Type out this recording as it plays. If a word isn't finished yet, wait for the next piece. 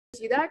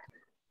do that.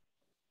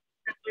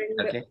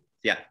 Okay.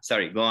 Yeah.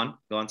 Sorry. Go on,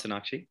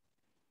 Sonakshi.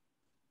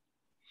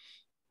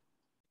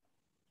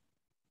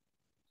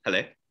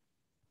 Hello.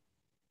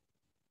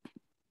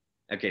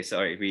 Okay.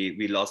 Sorry,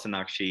 we lost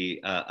Sonakshi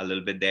a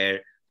little bit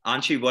there.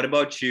 Anshi, what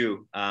about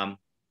you?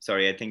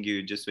 Sorry, I think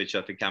you just switched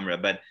off your camera,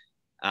 but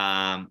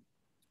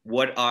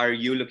what are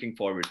you looking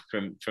forward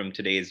from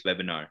today's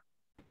webinar?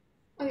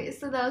 Okay,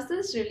 so there was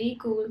this really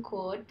cool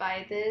quote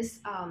by this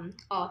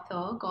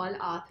author called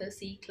Arthur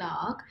C.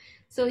 Clarke.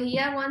 So he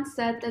had once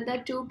said that there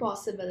are two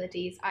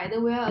possibilities: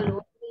 either we're alone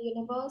in the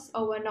universe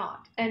or we're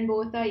not, and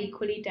both are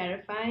equally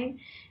terrifying.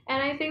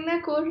 And I think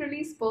that quote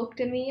really spoke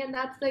to me, and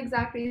that's the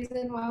exact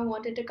reason why I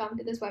wanted to come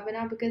to this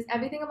webinar, because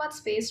everything about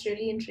space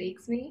really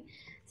intrigues me.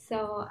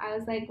 So I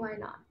was like, why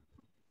not?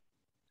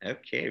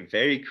 Okay,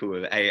 very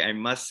cool. I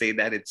must say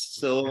that it's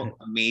so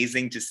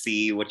amazing to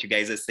see what you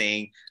guys are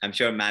saying. I'm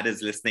sure Matt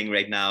is listening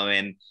right now,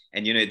 and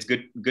it's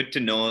good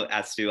to know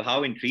as to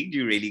how intrigued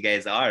you really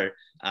guys are,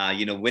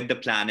 with the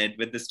planet,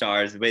 with the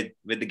stars, with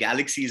the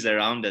galaxies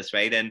around us,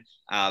 right? And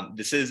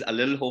this is a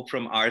little hope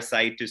from our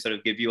side to sort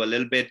of give you a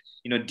little bit,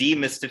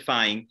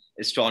 demystifying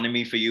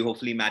astronomy for you.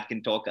 Hopefully, Matt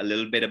can talk a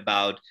little bit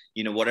about,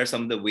 what are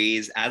some of the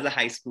ways as a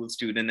high school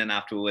student and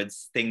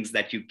afterwards things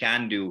that you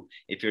can do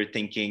if you're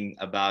thinking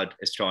about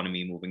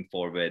astronomy moving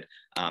forward,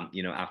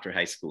 after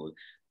high school.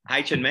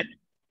 Hi, Chinmay.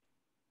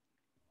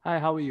 Hi,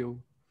 how are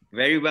you?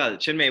 Very well.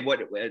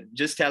 Chinmay,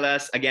 just tell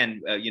us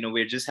again,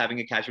 we're just having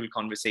a casual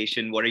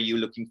conversation. What are you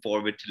looking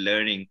forward to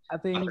learning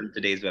from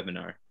today's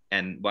webinar?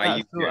 And why are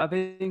you here? I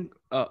think,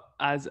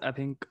 as I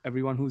think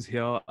everyone who's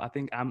here, I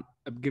think I'm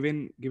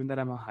given that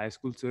I'm a high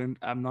school student,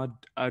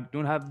 I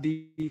don't have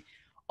the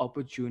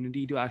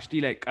opportunity to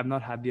actually I've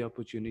not had the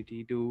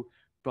opportunity to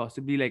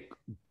possibly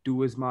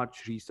do as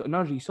much research,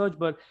 not research,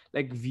 but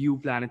view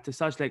planets as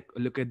such,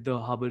 look at the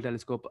Hubble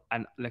telescope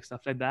and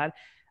stuff like that.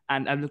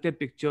 And I've looked at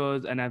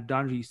pictures and I've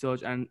done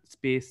research, and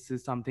space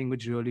is something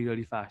which really,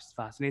 really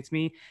fascinates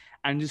me.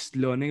 And just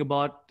learning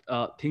about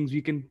things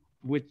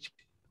which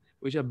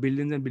are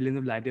billions and billions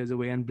of light years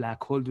away, and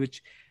black holes,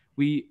 which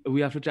we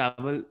have to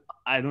travel,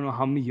 I don't know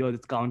how many years,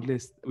 it's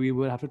countless. We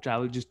will have to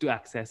travel just to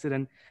access it.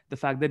 And the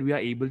fact that we are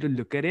able to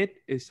look at it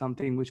is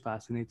something which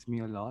fascinates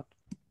me a lot.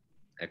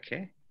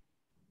 Okay.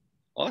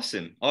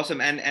 Awesome.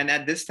 And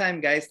at this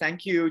time, guys,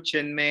 thank you,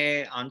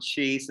 Chinmay,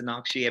 Anshi,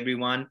 Sonakshi,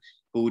 everyone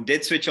who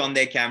did switch on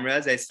their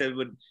cameras. I still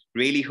would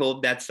really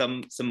hope that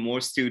some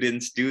more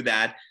students do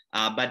that.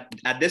 But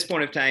at this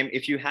point of time,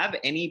 if you have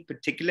any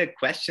particular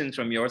questions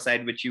from your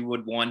side, which you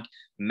would want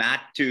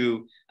Matt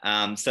to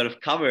sort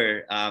of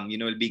cover,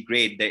 it'll be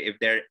great. If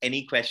there are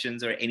any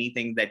questions or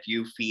anything that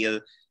you feel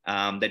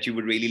that you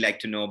would really like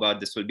to know about,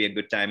 this will be a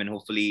good time. And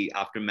hopefully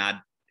after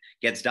Matt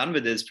gets done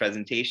with his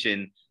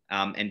presentation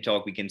and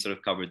talk, we can sort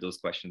of cover those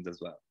questions as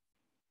well.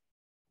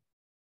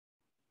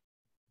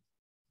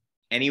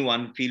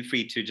 Anyone, feel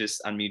free to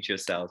just unmute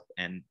yourself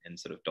and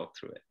sort of talk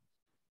through it.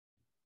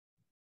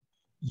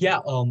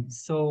 Yeah,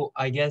 so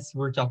I guess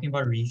we're talking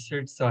about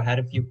research. So I had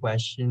a few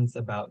questions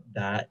about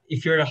that.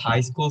 If you're a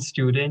high school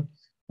student,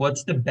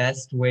 what's the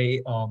best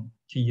way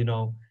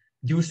to,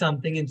 do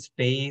something in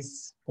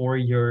space for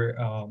your,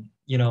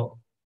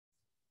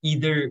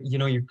 either,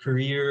 your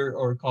career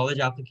or college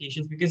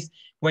applications? Because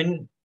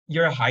when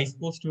you're a high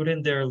school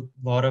student, there are a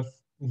lot of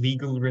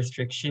legal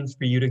restrictions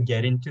for you to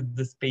get into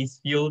the space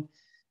field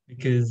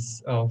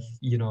because of,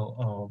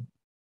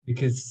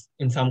 because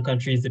in some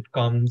countries it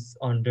comes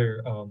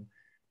under,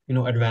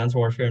 advanced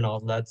warfare and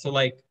all that. So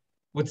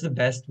what's the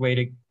best way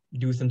to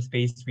do some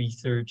space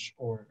research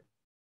or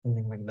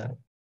something like that?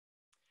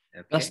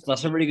 Okay.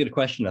 That's a really good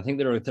question. I think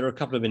there are a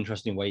couple of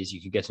interesting ways you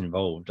could get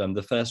involved.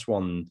 The first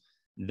one,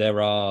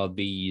 there are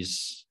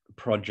these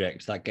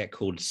projects that get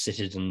called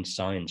citizen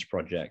science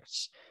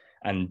projects,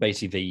 and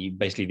basically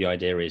the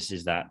idea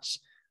is that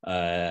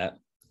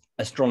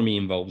astronomy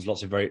involves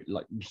lots of very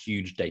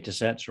huge data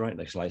sets, right?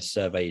 Like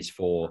surveys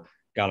for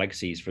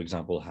galaxies, for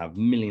example, have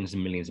millions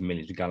and millions and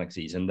millions of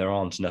galaxies, and there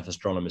aren't enough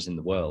astronomers in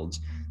the world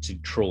to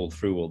trawl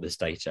through all this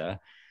data.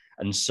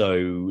 And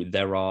so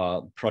there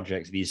are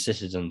projects, these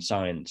citizen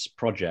science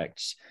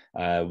projects.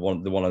 The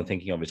one I'm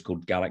thinking of is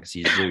called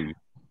Galaxy Zoo,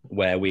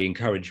 where we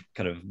encourage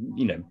kind of,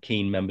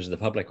 keen members of the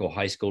public or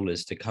high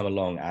schoolers to come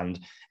along and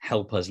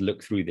help us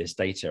look through this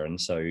data. And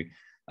so,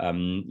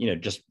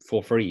 just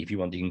for free, if you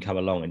want, you can come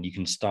along and you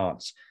can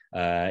start.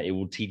 It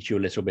will teach you a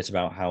little bit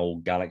about how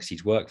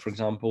galaxies work, for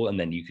example, and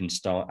then you can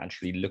start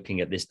actually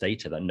looking at this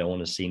data that no one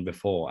has seen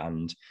before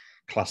and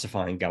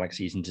classifying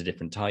galaxies into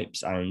different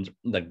types. And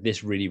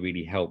this really,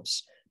 really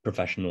helps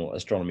professional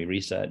astronomy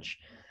research.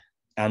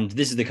 And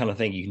this is the kind of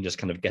thing you can just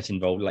kind of get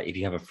involved. Like if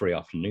you have a free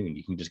afternoon,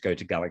 you can just go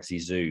to Galaxy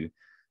Zoo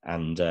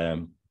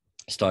and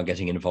start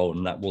getting involved,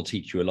 and that will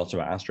teach you a lot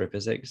about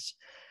astrophysics.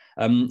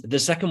 The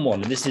second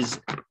one, and this is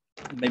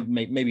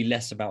maybe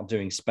less about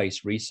doing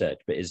space research,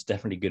 but is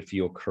definitely good for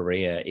your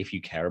career if you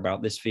care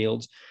about this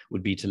field,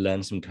 would be to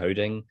learn some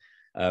coding.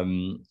 A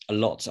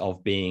lot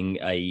of being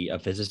a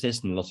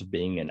physicist and a lot of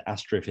being an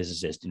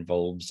astrophysicist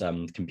involves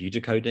computer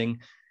coding.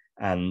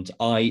 And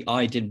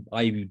I didn't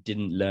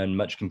learn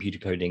much computer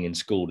coding in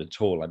school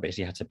at all. I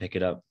basically had to pick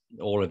it up,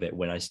 all of it,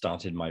 when I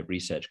started my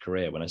research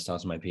career, when I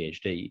started my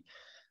PhD.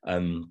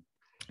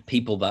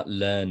 People that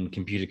learn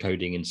computer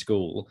coding in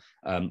school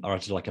are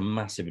at like a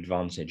massive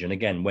advantage. And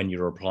again, when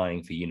you're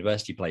applying for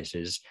university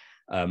places,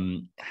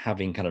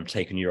 having kind of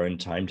taken your own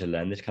time to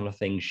learn this kind of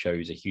thing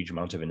shows a huge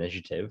amount of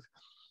initiative.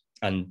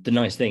 And the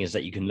nice thing is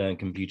that you can learn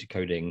computer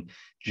coding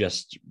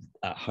just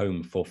at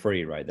home for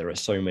free, right? There are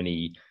so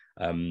many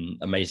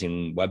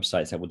amazing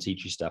websites that will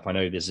teach you stuff. I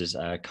know this is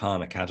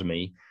Khan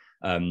Academy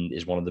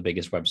is one of the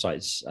biggest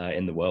websites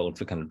in the world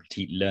for kind of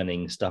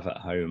learning stuff at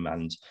home.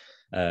 And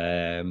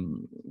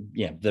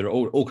yeah, there are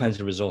all kinds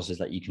of resources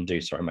that you can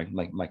do. Sorry,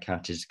 my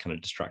cat is kind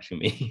of distracting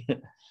me.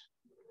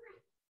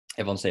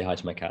 Everyone say hi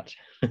to my cat.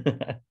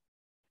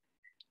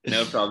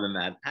 No problem,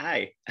 Matt.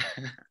 Hi.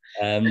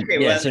 Okay,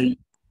 yeah,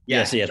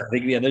 well, so I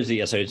think those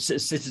are so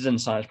citizen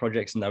science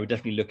projects, and I would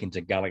definitely look into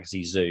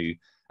Galaxy Zoo,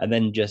 and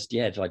then just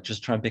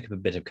try and pick up a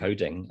bit of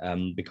coding,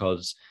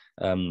 because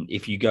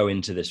if you go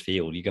into this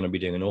field, you're going to be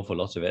doing an awful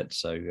lot of it.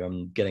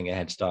 So getting a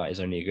head start is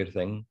only a good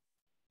thing.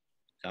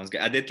 Sounds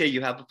good. Aditya,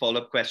 you have a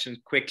follow-up question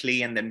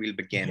quickly, and then we'll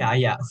begin.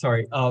 Yeah.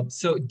 Sorry.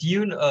 So do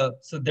you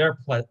so there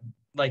are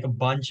like a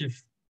bunch of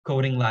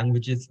coding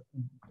languages.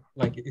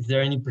 Like, is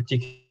there any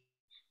particular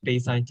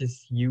space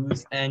scientists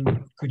use,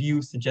 and could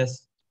you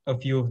suggest a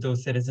few of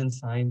those citizen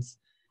science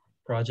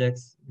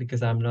projects,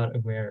 because I'm not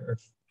aware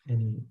of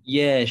any?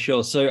 Yeah,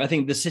 sure. So I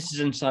think the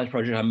citizen science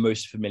project I'm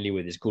most familiar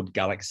with is called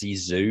Galaxy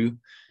Zoo.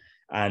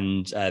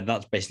 And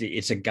that's basically,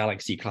 it's a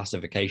galaxy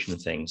classification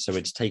thing. So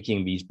it's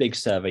taking these big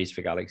surveys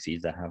for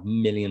galaxies that have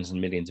millions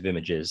and millions of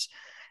images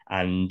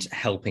and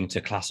helping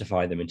to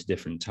classify them into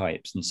different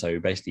types. And so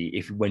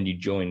basically, when you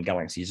join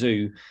Galaxy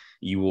Zoo,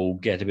 you will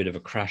get a bit of a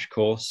crash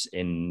course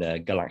in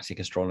galactic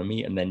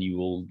astronomy, and then you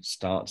will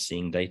start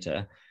seeing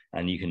data,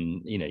 and you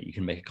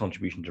can make a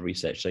contribution to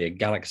research. So yeah,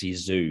 Galaxy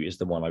Zoo is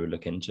the one I would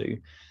look into.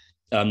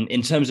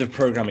 In terms of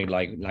programming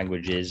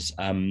languages,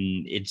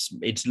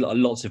 it's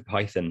lots of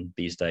Python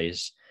these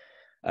days.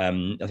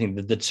 I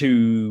think the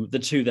two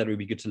that would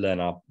be good to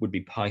learn would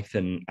be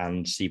Python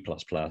and C++.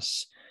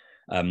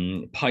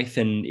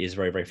 Python is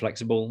very, very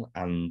flexible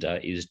and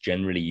is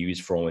generally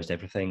used for almost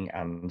everything,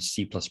 and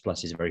C++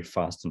 is very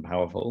fast and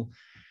powerful.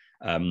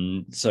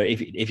 So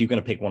if you're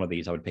going to pick one of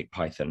these, I would pick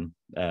Python.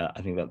 I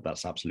think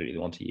that's absolutely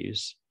the one to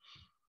use.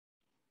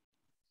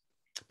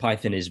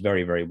 Python is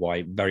very, very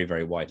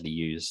widely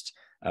used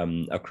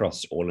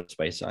across all of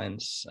space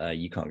science.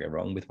 You can't go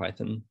wrong with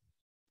Python.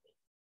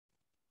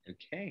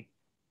 Okay.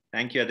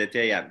 Thank you,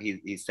 Aditya. Yeah,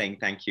 he's saying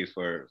thank you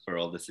for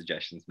all the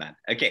suggestions, Matt.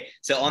 Okay,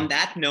 so on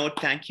that note,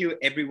 thank you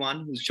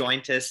everyone who's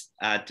joined us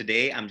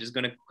today. I'm just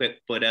going to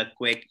put a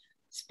quick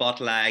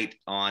spotlight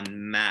on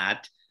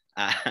Matt,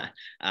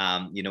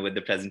 with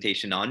the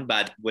presentation on,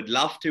 but would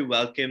love to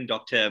welcome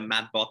Dr.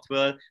 Matt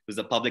Bothwell, who's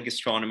a public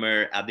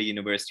astronomer at the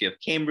University of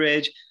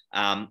Cambridge.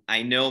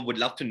 Would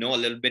love to know a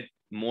little bit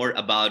more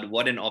about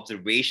what an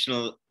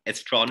observational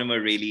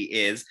astronomer really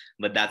is,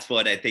 but that's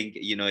what I think,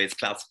 is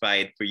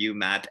classified for you,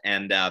 Matt.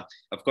 And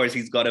of course,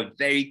 he's got a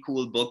very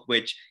cool book,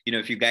 which,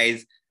 if you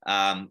guys,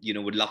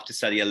 would love to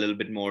study a little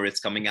bit more, it's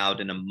coming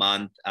out in a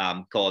month,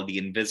 called The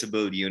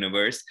Invisible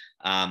Universe.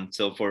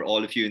 So for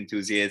all of you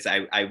enthusiasts,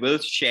 I will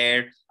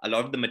share a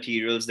lot of the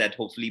materials that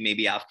hopefully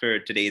maybe after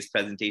today's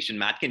presentation,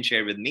 Matt can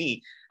share with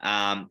me,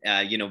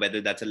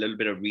 whether that's a little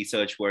bit of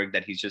research work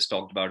that he's just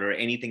talked about or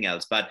anything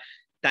else. But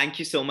thank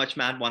you so much,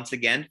 Matt, once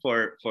again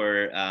for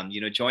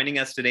joining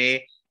us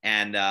today,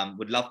 and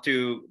would love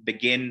to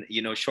begin,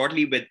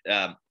 shortly with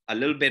a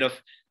little bit of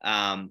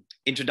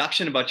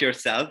introduction about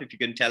yourself. If you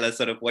can tell us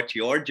sort of what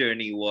your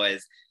journey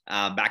was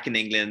back in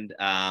England,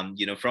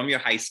 from your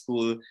high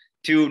school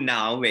to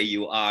now where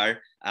you are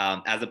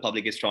as a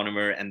public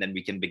astronomer, and then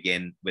we can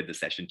begin with the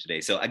session today.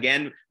 So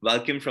again,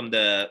 welcome from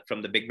the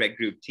Big Red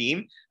Group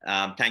team.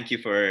 Thank you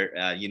for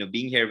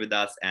being here with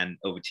us, and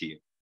over to you.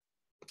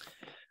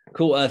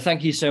 Cool.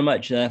 Thank you so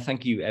much.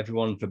 Thank you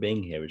everyone for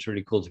being here. It's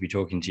really cool to be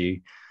talking to you.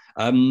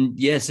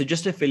 So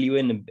just to fill you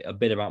in a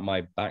bit about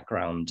my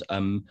background,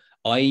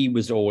 I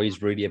was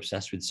always really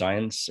obsessed with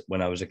science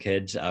when I was a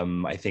kid.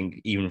 I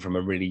think even from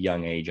a really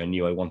young age, I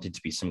knew I wanted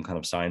to be some kind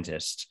of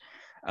scientist.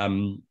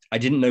 I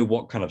didn't know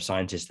what kind of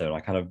scientist though. I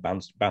kind of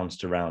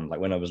bounced around. Like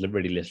when I was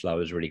really little, I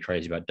was really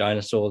crazy about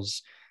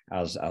dinosaurs,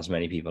 as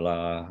many people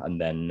are. And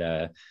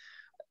then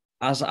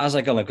as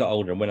I kind of got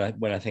older, and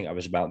when I think I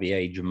was about the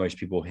age of most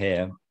people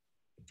here,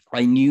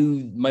 I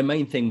knew my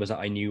main thing was that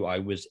I knew I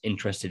was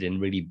interested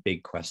in really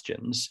big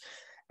questions.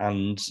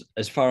 And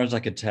as far as I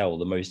could tell,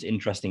 the most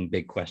interesting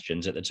big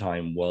questions at the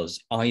time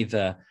was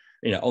either,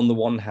 on the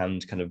one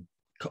hand, kind of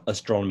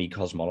astronomy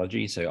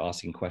cosmology. So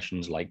asking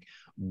questions like,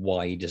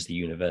 why does the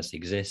universe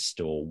exist?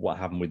 Or what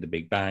happened with the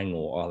Big Bang?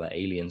 Or are there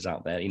aliens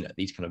out there?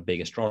 These kind of big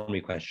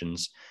astronomy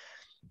questions.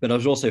 But I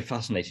was also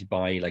fascinated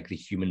by like the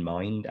human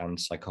mind and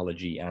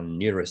psychology and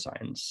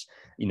neuroscience,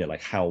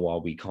 like how are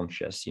we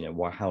conscious?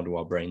 How do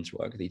our brains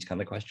work? These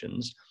kind of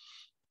questions.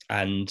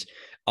 And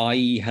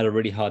I had a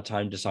really hard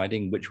time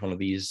deciding which one of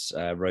these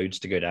roads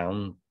to go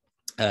down.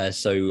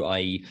 So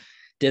I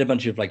did a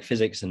bunch of like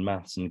physics and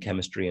maths and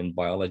chemistry and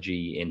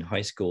biology in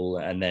high school.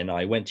 And then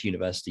I went to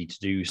university to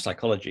do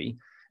psychology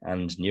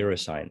and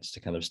neuroscience to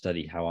kind of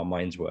study how our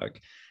minds work.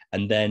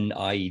 And then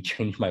I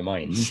changed my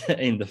mind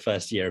in the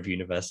first year of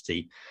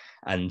university.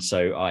 And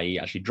so I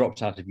actually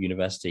dropped out of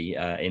university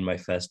in my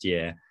first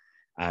year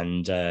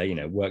and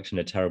worked in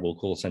a terrible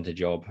call center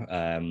job,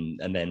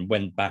 and then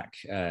went back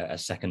a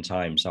second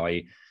time. So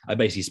I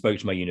basically spoke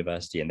to my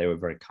university, and they were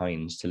very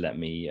kind to let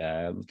me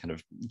kind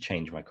of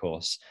change my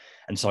course.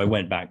 And so I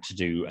went back to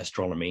do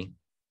astronomy,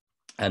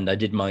 and I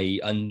did my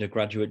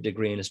undergraduate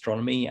degree in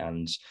astronomy,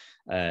 and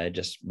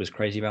just was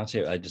crazy about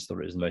it. I just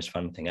thought it was the most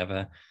fun thing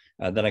ever.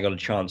 Then I got a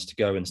chance to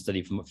go and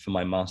study for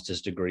my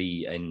master's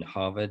degree in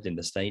Harvard in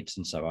the States.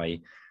 And so I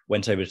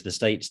went over to the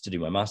States to do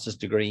my master's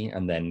degree,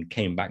 and then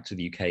came back to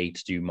the UK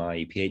to do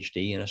my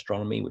PhD in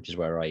astronomy, which is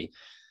where I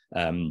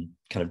kind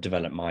of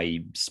developed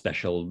my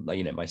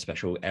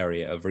special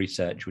area of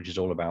research, which is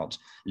all about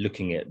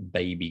looking at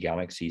baby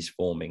galaxies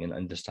forming and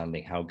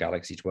understanding how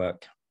galaxies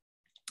work.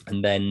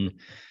 And then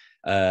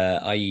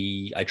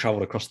I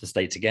traveled across the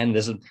States again.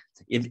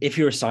 If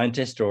you're a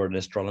scientist or an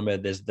astronomer,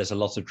 there's a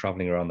lot of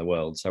traveling around the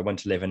world. So I went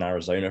to live in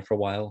Arizona for a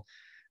while,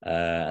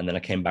 and then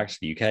I came back to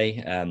the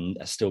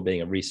UK, still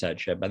being a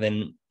researcher. But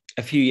then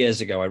a few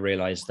years ago, I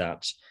realized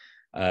that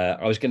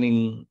I was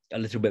getting a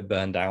little bit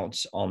burned out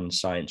on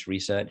science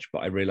research, but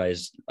I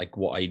realized like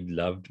what I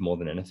loved more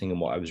than anything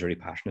and what I was really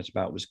passionate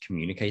about was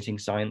communicating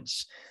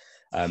science.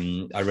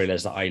 I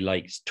realized that I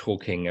liked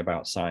talking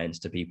about science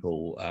to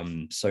people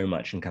so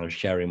much, and kind of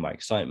sharing my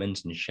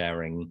excitement and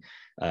sharing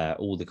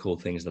all the cool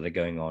things that are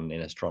going on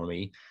in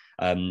astronomy.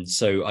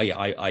 So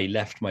I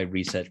left my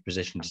research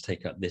position to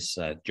take up this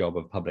job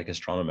of public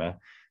astronomer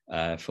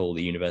for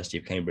the University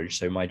of Cambridge.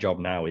 So my job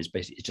now is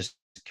basically just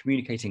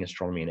communicating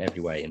astronomy in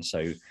every way. And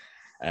so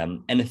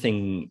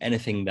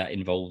anything that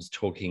involves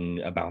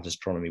talking about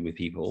astronomy with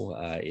people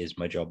is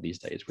my job these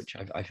days, which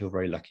I feel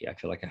very lucky. I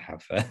feel like I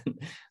have I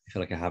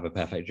feel like I have a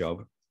perfect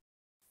job.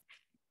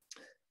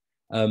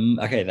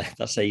 Okay,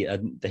 that's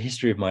the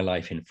history of my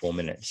life in 4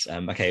 minutes.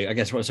 Okay, I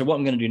guess so what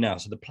I'm going to do now,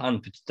 so the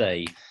plan for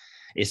today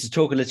is to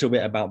talk a little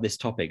bit about this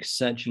topic,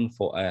 searching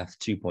for Earth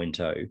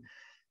 2.0.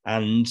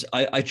 And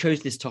I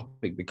chose this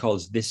topic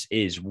because this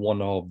is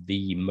one of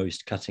the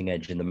most cutting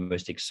edge and the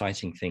most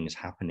exciting things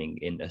happening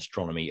in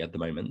astronomy at the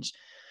moment.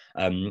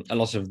 A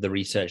lot of the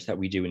research that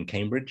we do in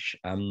Cambridge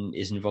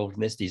is involved in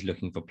this. These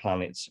looking for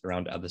planets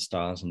around other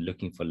stars and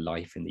looking for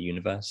life in the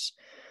universe.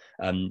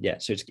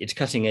 So it's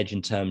cutting edge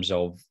in terms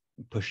of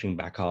pushing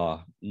back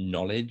our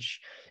knowledge.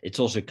 It's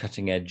also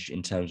cutting edge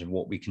in terms of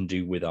what we can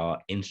do with our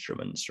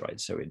instruments,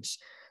 right? So it's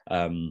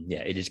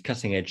it is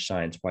cutting edge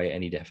science by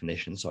any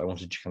definition. So I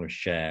wanted to kind of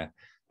share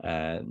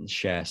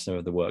some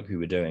of the work we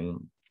were doing.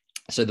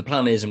 So the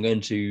plan is I'm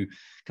going to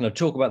kind of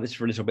talk about this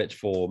for a little bit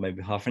for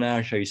maybe half an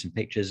hour, show you some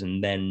pictures,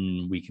 and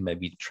then we can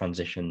maybe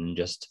transition and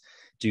just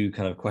do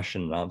kind of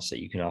question and answer.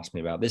 You can ask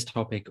me about this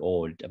topic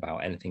or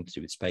about anything to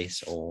do with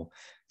space or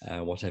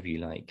whatever you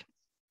like.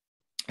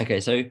 Okay,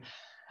 so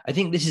I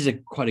think this is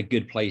quite a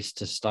good place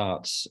to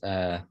start.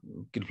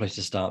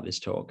 This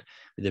talk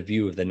with a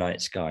view of the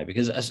night sky,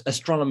 because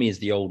astronomy is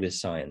the oldest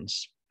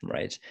science,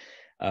 right?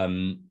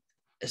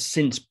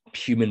 Since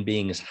human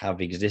beings have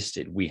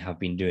existed, we have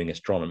been doing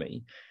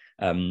astronomy.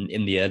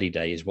 In the early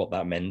days, what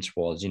that meant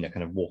was,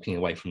 kind of walking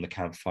away from the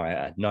campfire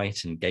at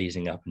night and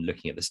gazing up and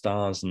looking at the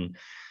stars and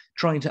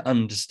trying to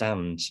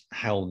understand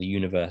how the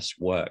universe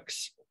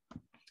works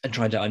and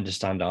trying to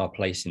understand our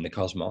place in the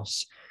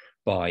cosmos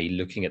by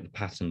looking at the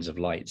patterns of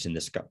lights in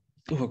the sky.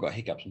 Oh, I've got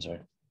hiccups, I'm sorry.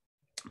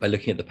 By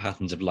looking at the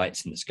patterns of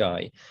lights in the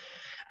sky.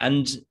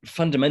 And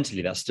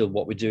fundamentally, that's still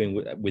what we're doing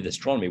with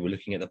astronomy. We're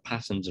looking at the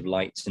patterns of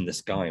lights in the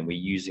sky, and we're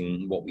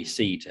using what we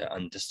see to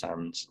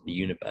understand the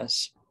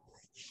universe.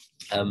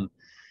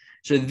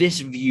 So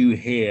this view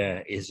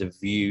here is a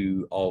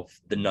view of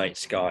the night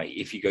sky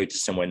if you go to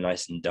somewhere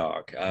nice and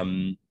dark.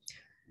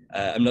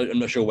 I'm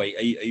not sure. Wait,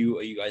 are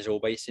you guys all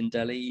based in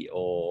Delhi,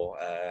 or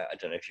I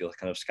don't know if you're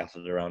kind of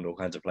scattered around all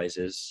kinds of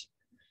places?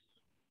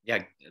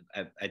 Yeah,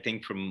 I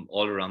think from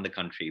all around the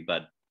country,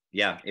 but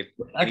yeah.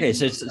 Okay,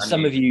 so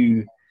some of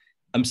you,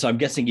 I'm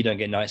guessing you don't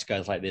get night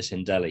skies like this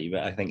in Delhi,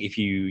 but I think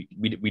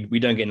we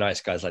don't get night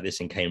skies like this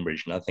in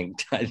Cambridge, and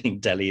I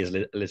think Delhi is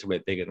a little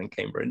bit bigger than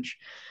Cambridge.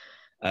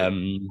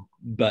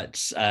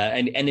 But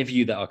any of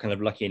you that are kind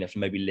of lucky enough to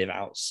maybe live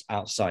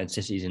outside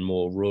cities in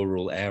more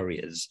rural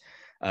areas,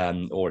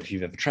 or if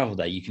you've ever traveled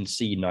there, you can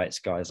see night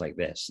skies like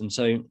this. And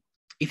so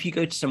if you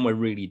go to somewhere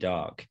really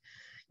dark,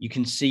 you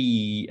can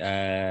see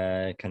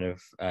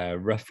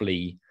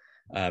roughly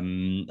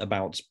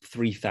about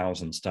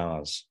 3,000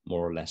 stars,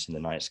 more or less, in the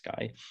night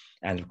sky.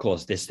 And of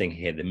course, this thing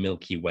here, the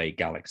Milky Way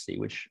galaxy,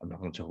 which I'm not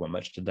going to talk about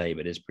much today,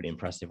 but is pretty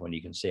impressive when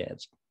you can see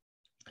it.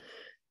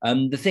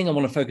 The thing I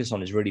want to focus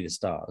on is really the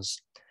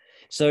stars.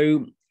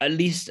 So at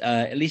least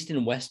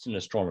in Western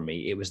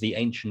astronomy, it was the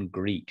ancient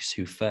Greeks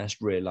who first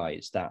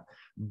realized that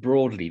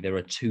broadly there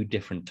are two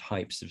different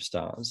types of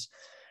stars.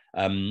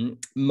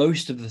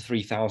 Most of the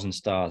 3,000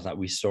 stars that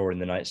we saw in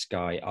the night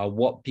sky are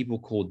what people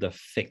call the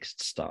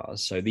fixed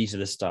stars. So these are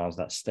the stars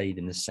that stayed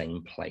in the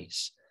same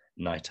place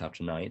night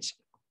after night.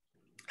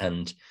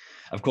 And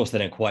of course, they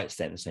don't quite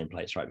stay in the same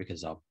place, right?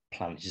 Because our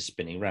planet is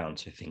spinning around.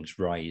 So things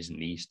rise in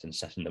the east and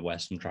set in the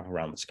west and travel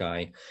around the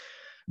sky.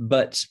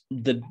 But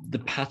the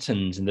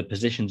patterns and the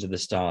positions of the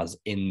stars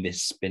in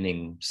this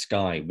spinning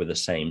sky were the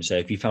same. So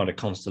if you found a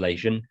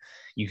constellation,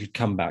 you could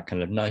come back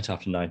kind of night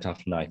after night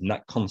after night, and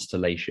that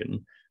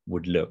constellation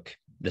would look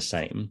the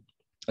same.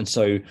 And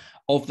so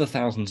of the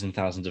thousands and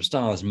thousands of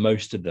stars,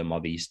 most of them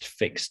are these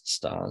fixed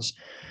stars.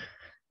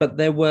 But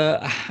there were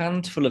a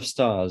handful of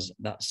stars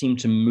that seemed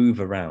to move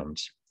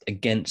around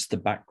against the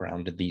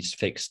background of these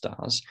fixed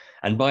stars.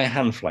 And by a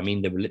handful, I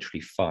mean there were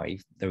literally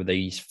 5. There were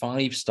these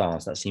 5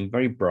 stars that seemed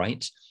very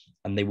bright,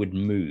 and they would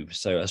move.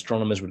 So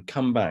astronomers would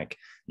come back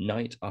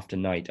night after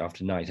night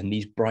after night, and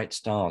these bright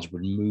stars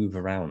would move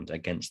around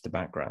against the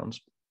background.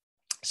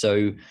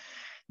 So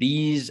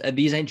these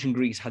ancient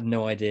Greeks had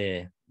no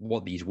idea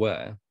what these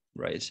were,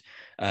 right?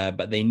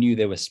 But they knew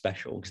they were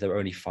special because there were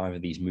only 5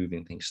 of these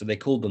moving things. So they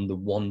called them the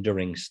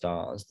wandering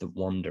stars, the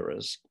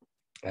wanderers.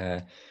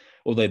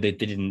 Although they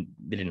didn't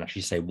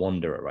actually say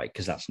wanderer, right?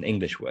 Because that's an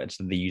English word.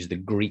 So they used the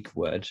Greek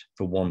word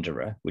for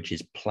wanderer, which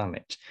is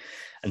planet.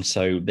 And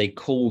so they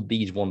called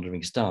these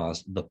wandering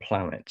stars the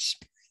planets.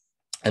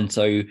 And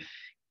so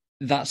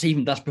that's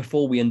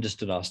before we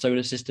understood our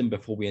solar system,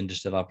 before we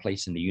understood our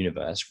place in the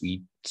universe.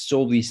 We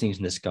saw these things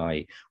in the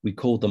sky, we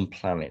called them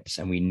planets,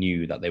 and we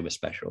knew that they were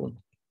special.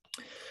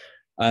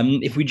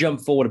 If we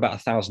jump forward about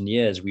 1,000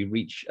 years, we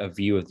reach a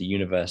view of the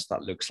universe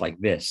that looks like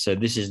this. So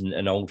this is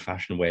an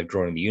old-fashioned way of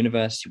drawing the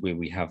universe, where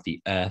we have the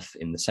Earth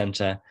in the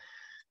center,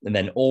 and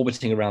then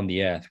orbiting around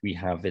the Earth, we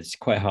have, it's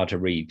quite hard to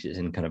read, it's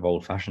in kind of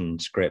old-fashioned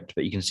script,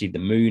 but you can see the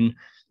Moon,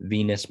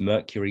 Venus,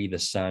 Mercury, the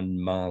Sun,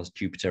 Mars,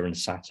 Jupiter, and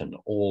Saturn,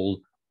 all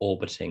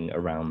orbiting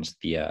around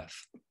the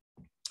Earth.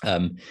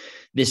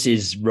 This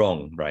is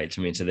wrong, right?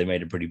 I mean, so they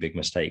made a pretty big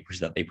mistake, which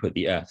is that they put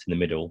the Earth in the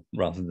middle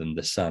rather than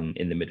the Sun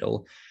in the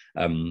middle.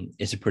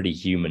 It's a pretty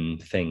human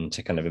thing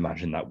to kind of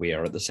imagine that we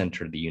are at the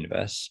center of the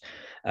universe.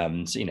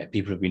 So, you know,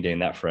 people have been doing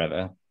that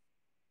forever.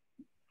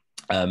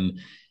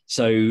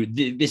 So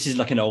this is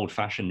like an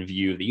old-fashioned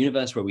view of the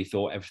universe where we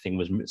thought everything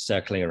was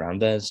circling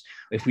around us.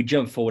 If we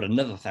jump forward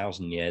another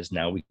 1,000 years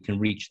now, we can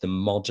reach the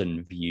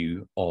modern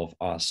view of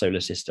our solar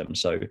system.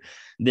 So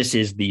this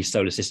is the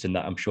solar system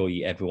that I'm sure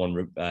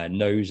everyone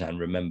knows and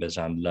remembers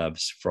and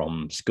loves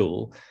from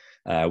school.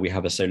 We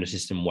have a solar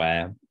system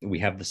where we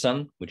have the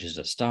sun, which is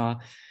a star,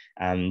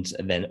 and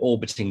then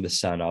orbiting the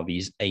sun are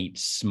these 8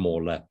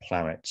 smaller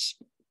planets.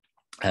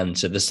 And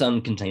so the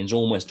sun contains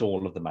almost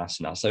all of the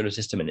mass in our solar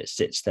system, and it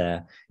sits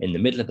there in the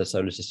middle of the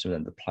solar system,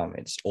 and the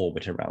planets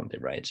orbit around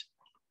it, right?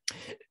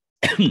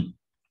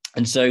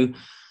 And so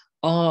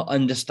our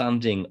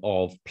understanding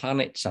of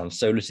planets and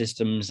solar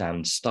systems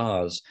and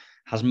stars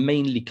has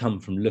mainly come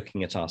from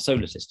looking at our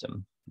solar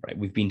system, right?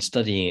 We've been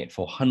studying it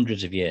for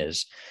hundreds of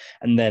years.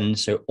 And then,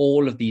 so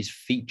all of these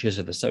features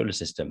of the solar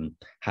system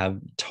have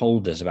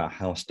told us about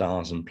how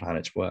stars and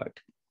planets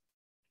work.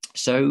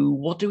 So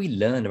what do we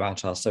learn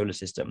about our solar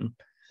system?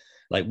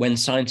 Like when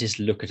scientists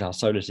look at our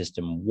solar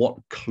system, what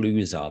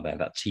clues are there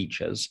that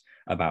teach us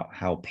about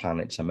how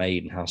planets are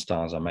made and how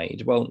stars are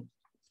made? Well,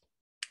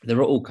 there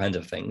are all kinds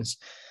of things,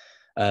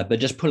 but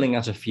just pulling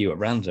out a few at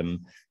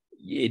random,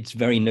 it's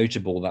very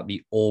notable that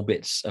the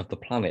orbits of the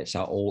planets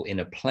are all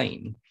in a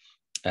plane,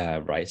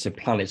 right? So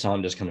planets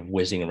aren't just kind of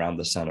whizzing around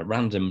the sun at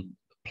random.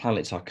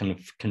 Planets are kind of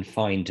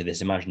confined to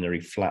this imaginary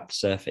flat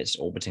surface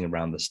orbiting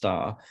around the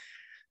star.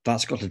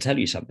 That's got to tell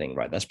you something,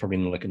 right? That's probably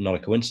not a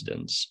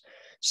coincidence.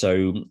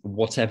 So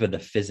whatever the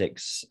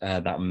physics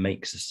that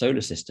makes solar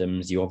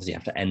systems, you obviously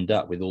have to end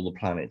up with all the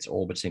planets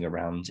orbiting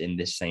around in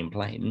this same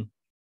plane.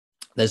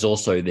 There's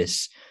also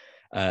this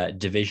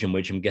division,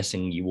 which I'm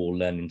guessing you all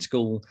learn in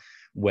school,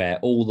 where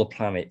all the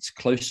planets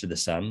close to the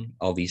sun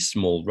are these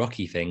small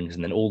rocky things,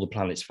 and then all the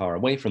planets far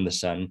away from the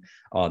sun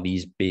are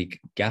these big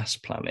gas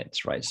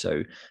planets, right?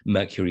 So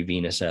Mercury,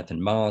 Venus, Earth,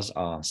 and Mars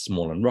are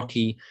small and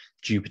rocky.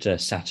 Jupiter,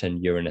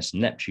 Saturn, Uranus,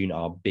 and Neptune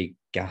are big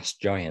gas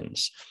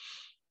giants.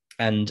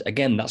 And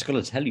again, that's got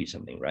to tell you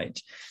something, right?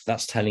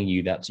 That's telling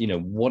you that, you know,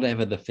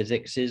 whatever the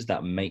physics is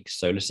that makes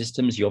solar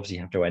systems, you obviously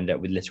have to end up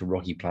with little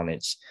rocky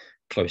planets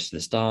close to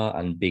the star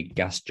and big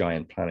gas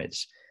giant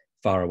planets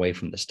far away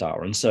from the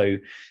star. And so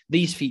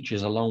these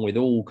features, along with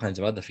all kinds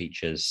of other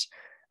features,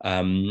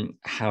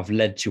 have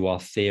led to our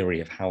theory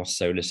of how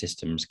solar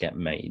systems get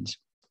made.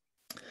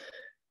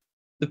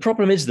 The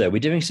problem is, though, we're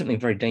doing something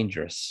very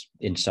dangerous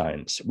in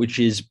science, which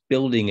is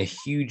building a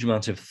huge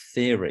amount of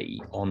theory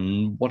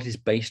on what is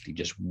basically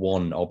just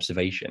one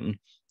observation.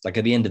 Like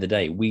at the end of the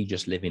day, we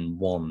just live in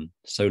one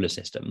solar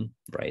system,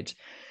 right?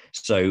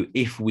 So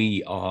if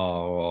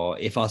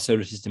our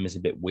solar system is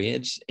a bit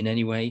weird in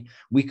any way,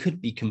 we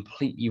could be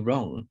completely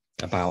wrong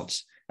about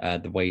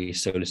the way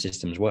solar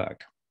systems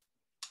work.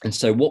 And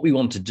so what we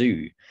want to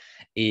do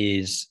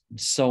is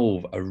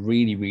solve a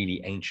really,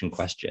 really ancient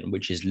question,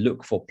 which is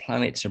look for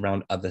planets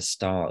around other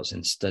stars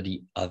and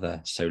study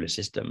other solar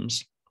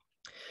systems.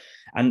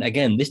 And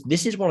again,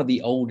 this is one of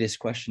the oldest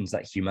questions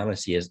that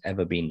humanity has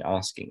ever been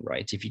asking,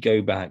 right? If you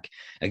go back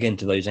again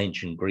to those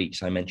ancient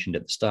Greeks I mentioned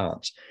at the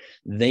start,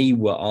 they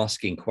were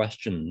asking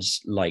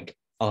questions like,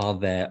 are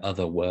there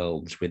other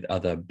worlds with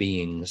other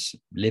beings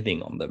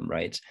living on them,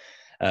 right?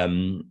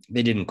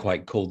 They didn't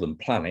quite call them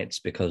planets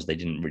because they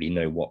didn't really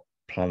know what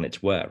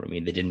planets were. I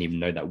mean, they didn't even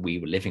know that we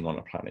were living on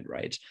a planet,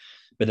 right?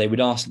 But they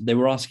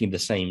were asking the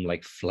same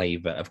like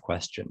flavor of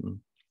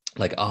question,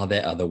 like, are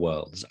there other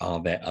worlds?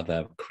 Are there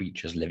other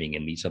creatures living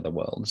in these other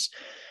worlds?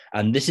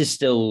 And this is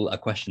still a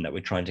question that we're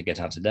trying to get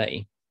at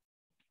today.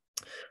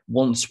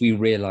 Once we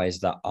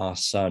realized that our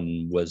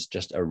sun was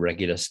just a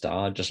regular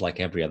star, just like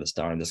every other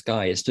star in the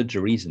sky, it stood to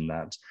reason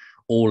that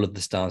all of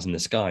the stars in the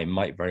sky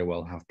might very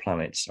well have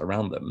planets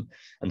around them.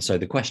 And so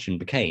the question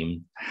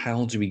became,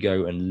 how do we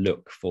go and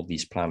look for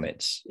these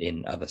planets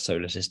in other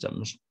solar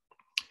systems?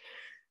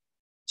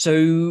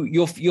 So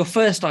your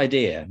first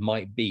idea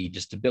might be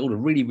just to build a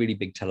really, really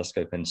big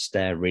telescope and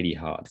stare really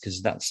hard,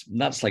 because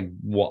that's like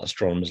what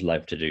astronomers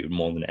love to do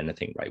more than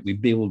anything, right? We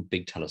build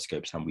big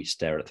telescopes and we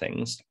stare at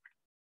things.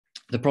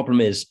 The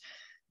problem is,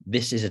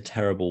 this is a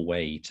terrible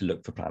way to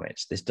look for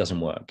planets. This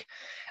doesn't work.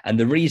 And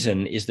the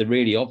reason is the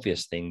really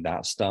obvious thing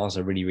that stars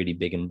are really, really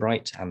big and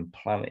bright and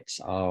planets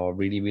are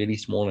really, really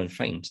small and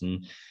faint.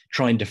 And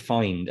trying to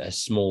find a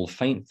small,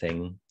 faint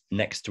thing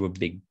next to a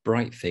big,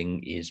 bright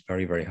thing is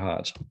very, very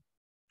hard.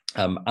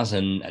 As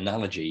an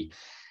analogy,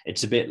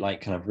 it's a bit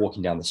like kind of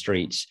walking down the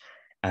streets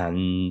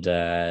and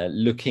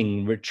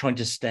trying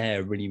to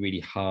stare really, really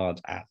hard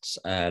at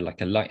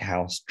like a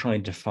lighthouse,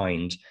 trying to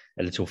find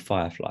a little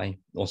firefly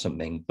or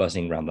something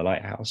buzzing around the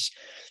lighthouse.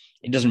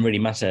 It doesn't really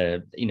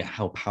matter,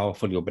 how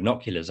powerful your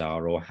binoculars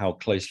are or how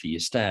closely you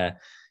stare,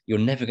 you're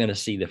never going to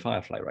see the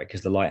firefly, right?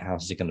 Because the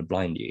lighthouses are going to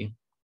blind you.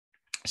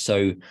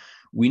 So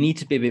we need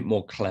to be a bit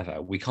more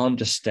clever. We can't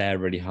just stare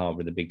really hard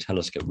with a big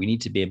telescope. We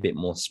need to be a bit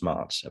more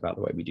smart about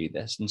the way we do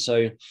this. And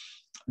so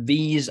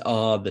these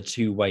are the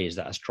two ways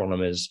that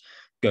astronomers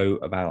go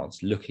about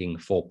looking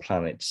for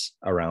planets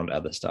around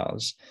other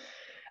stars.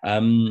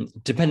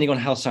 Depending on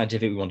how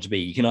scientific we want to be,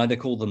 you can either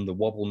call them the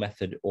wobble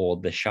method or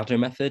the shadow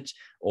method,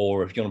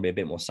 or if you want to be a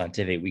bit more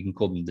scientific, we can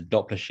call them the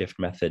Doppler shift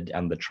method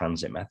and the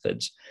transit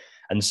methods.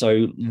 And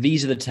so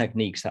these are the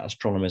techniques that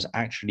astronomers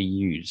actually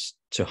use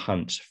to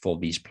hunt for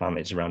these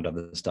planets around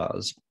other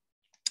stars.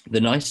 The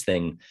nice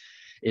thing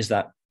is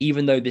that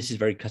even though this is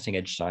very cutting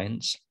edge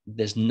science,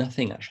 there's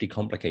nothing actually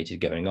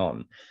complicated going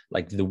on.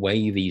 Like, the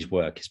way these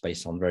work is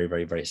based on very,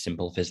 very, very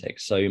simple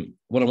physics. So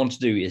what I want to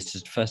do is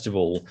just, first of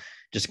all,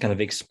 just kind of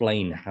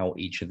explain how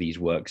each of these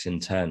works in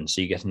turn,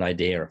 so you get an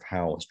idea of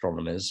how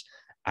astronomers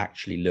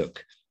actually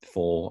look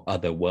for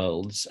other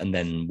worlds, and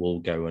then we'll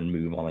go and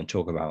move on and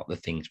talk about the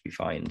things we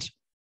find.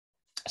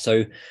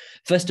 So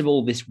first of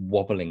all, this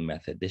wobbling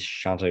method, this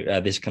kind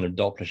of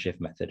Doppler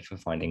shift method for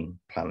finding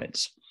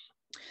planets.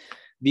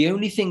 The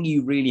only thing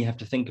you really have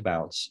to think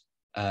about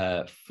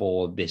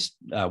for this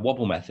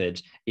wobble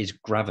method is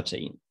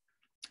gravity.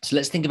 So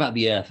let's think about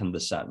the Earth and the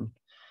Sun.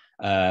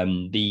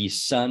 The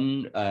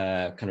Sun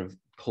kind of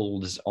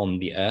pulls on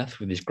the Earth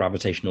with this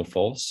gravitational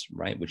force,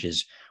 right? Which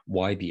is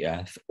why the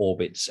Earth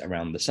orbits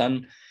around the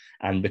Sun.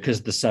 And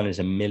because the Sun is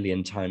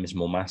 1,000,000 times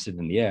more massive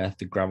than the Earth,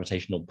 the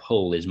gravitational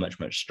pull is much,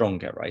 much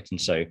stronger, right? And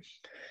so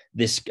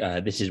this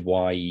is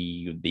why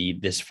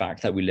this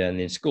fact that we learn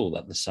in school,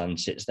 that the Sun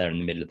sits there in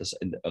the middle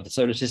of the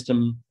solar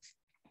system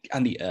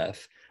and the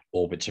Earth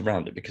orbits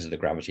around it because of the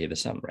gravity of the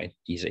Sun, right?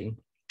 Easy.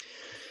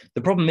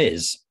 The problem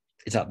is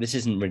that this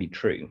isn't really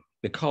true,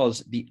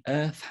 because the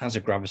Earth has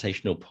a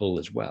gravitational pull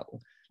as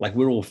well. Like,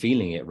 we're all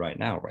feeling it right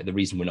now, right? The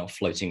reason we're not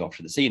floating off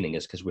to the ceiling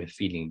is because we're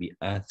feeling the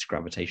Earth's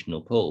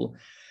gravitational pull.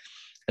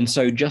 And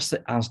so just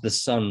as the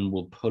Sun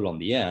will pull on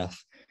the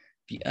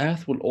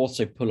Earth will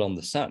also pull on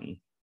the Sun.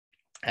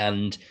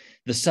 And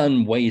the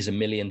Sun weighs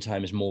 1,000,000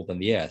 times more than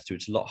the Earth, so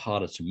it's a lot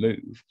harder to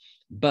move,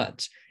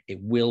 but it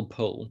will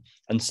pull.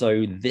 And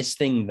so this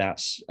thing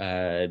that's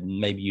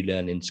maybe you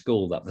learn in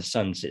school, that the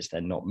Sun sits there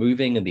not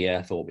moving and the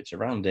Earth orbits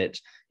around it,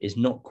 is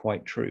not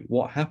quite true.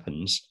 What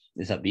happens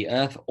is that the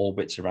Earth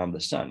orbits around the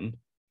Sun,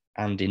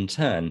 and in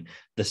turn,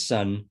 the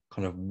Sun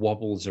kind of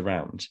wobbles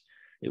around.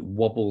 It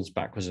wobbles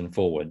backwards and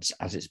forwards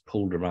as it's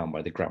pulled around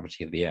by the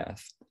gravity of the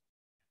Earth.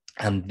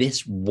 And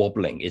this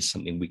wobbling is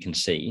something we can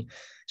see.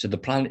 So the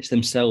planets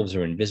themselves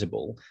are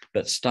invisible,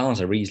 but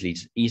stars are easy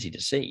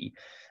to see.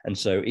 And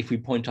so if we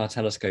point our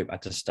telescope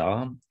at a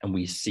star and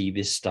we see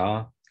this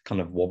star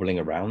kind of wobbling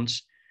around,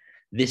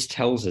 this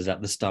tells us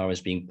that the star is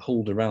being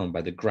pulled around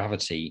by the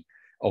gravity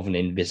of an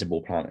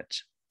invisible planet.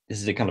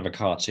 This is a kind of a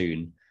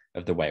cartoon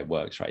of the way it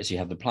works, right? So you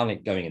have the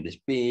planet going in this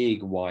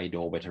big wide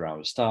orbit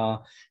around a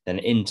star, then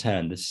in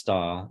turn the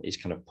star is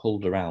kind of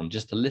pulled around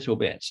just a little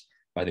bit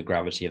by the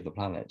gravity of the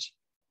planet.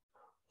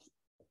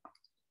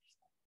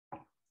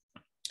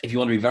 If you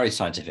want to be very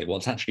scientific,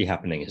 what's actually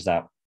happening is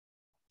that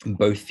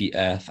both the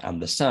Earth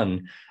and the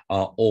Sun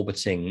are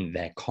orbiting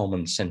their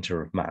common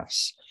center of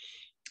mass.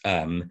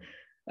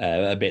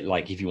 A bit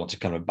like if you want to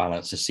kind of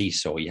balance a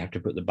seesaw, you have to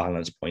put the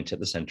balance point at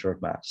the center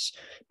of mass.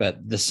 But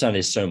the sun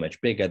is so much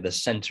bigger. The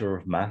center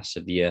of mass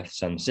of the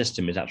Earth-Sun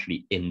system is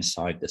actually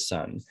inside the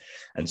sun.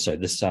 And so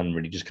the sun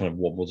really just kind of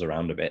wobbles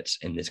around a bit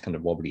in this kind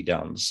of wobbly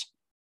dance.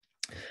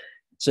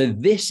 So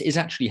this is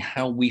actually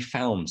how we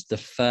found the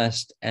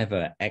first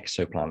ever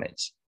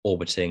exoplanet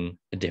orbiting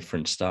a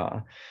different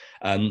star.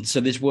 So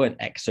this word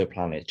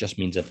exoplanet just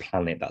means a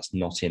planet that's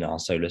not in our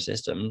solar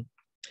system.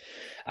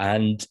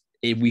 And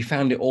we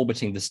found it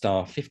orbiting the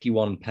star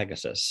 51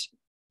 Pegasus.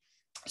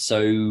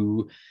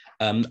 So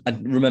and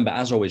remember,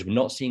 as always, we're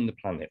not seeing the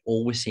planet.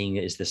 All we're seeing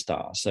is the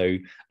star. So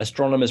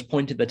astronomers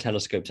pointed their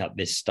telescopes at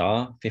this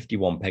star,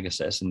 51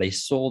 Pegasus, and they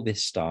saw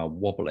this star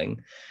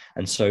wobbling.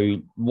 And so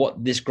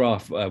what this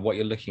graph, what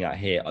you're looking at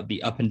here,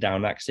 the up and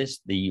down axis,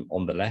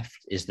 on the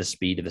left is the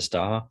speed of the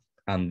star,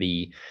 and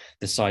the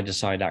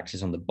side-to-side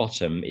axis on the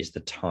bottom is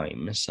the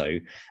time. So,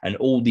 and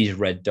all these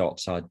red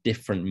dots are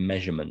different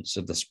measurements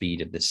of the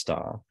speed of this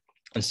star.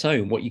 And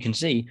so what you can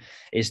see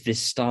is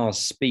this star's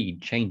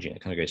speed changing.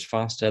 It kind of goes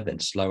faster, then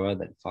slower,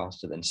 then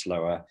faster, then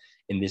slower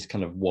in this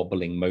kind of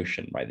wobbling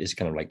motion, right? This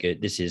kind of like,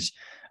 this is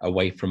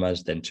away from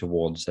us, then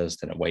towards us,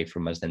 then away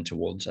from us, then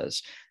towards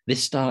us.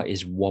 This star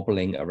is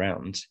wobbling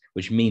around,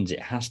 which means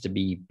it has to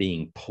be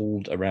being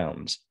pulled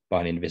around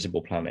by an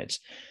invisible planet.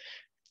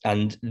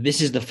 And this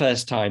is the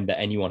first time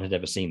that anyone had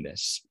ever seen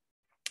this.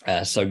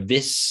 So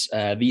these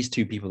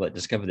two people that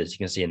discovered this, you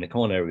can see in the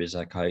corner, is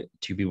like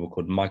two people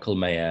called Michael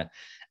Mayer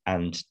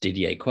and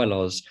Didier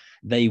Queloz.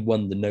 They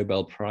won the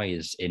Nobel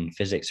Prize in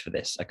physics for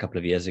this a couple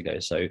of years ago.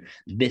 So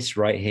this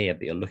right here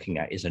that you're looking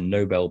at is a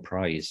Nobel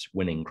Prize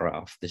winning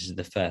graph. This is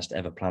the first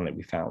ever planet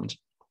we found.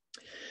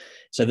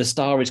 So the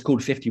star is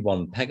called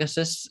 51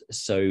 Pegasus.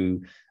 So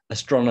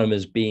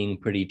astronomers, being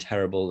pretty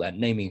terrible at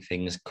naming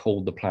things,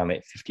 called the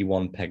planet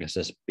 51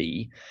 Pegasus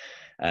b.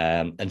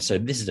 And so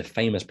this is a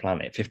famous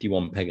planet,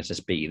 51 Pegasus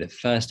b, the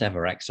first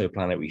ever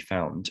exoplanet we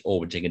found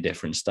orbiting a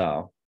different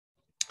star.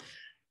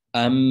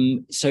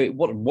 So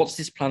what's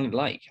this planet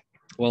like?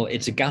 Well,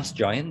 it's a gas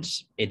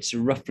giant. It's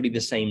roughly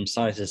the same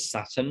size as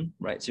Saturn,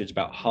 right? So it's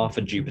about half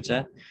a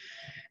Jupiter.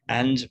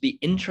 And the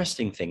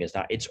interesting thing is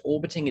that it's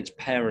orbiting its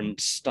parent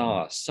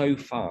star so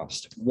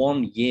fast.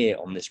 1 year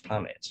on this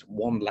planet,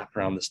 one lap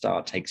around the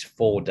star takes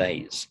 4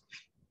 days.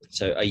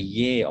 So a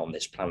year on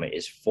this planet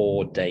is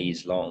 4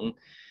 days long.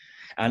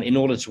 And in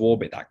order to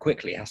orbit that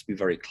quickly, it has to be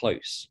very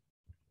close.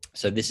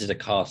 So this is a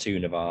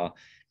cartoon of our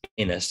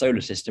inner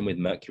solar system with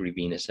Mercury,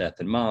 Venus, Earth,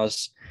 and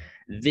Mars.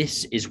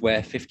 This is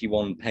where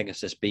 51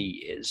 Pegasus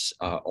b is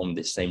on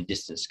this same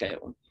distance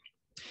scale.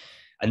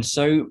 And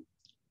so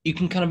you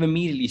can kind of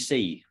immediately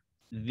see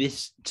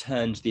this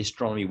turned the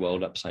astronomy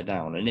world upside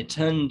down, and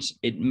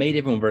it made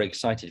everyone very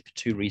excited for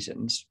two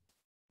reasons.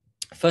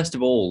 First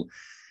of all,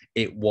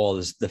 it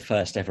was the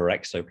first ever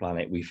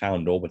exoplanet we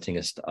found orbiting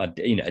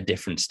a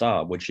different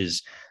star, which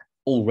is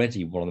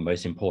already one of the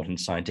most important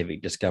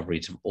scientific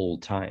discoveries of all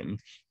time.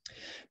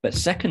 But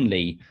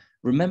secondly,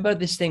 remember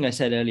this thing I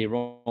said earlier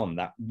on,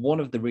 that one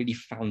of the really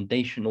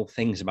foundational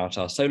things about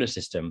our solar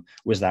system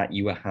was that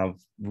you have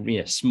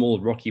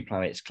small rocky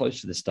planets close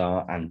to the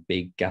star and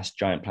big gas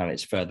giant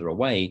planets further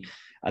away.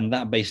 And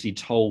that basically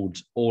told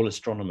all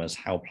astronomers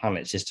how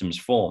planet systems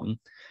form.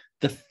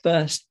 The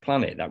first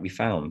planet that we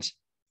found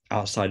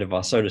outside of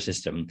our solar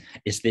system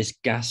is this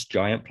gas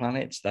giant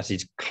planet that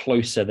is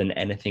closer than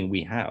anything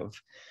we have.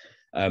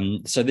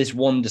 So this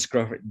one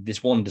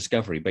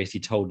discovery basically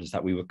told us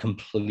that we were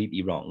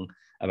completely wrong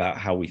about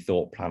how we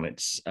thought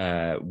planets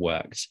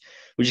worked,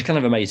 which is kind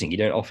of amazing. You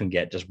don't often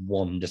get just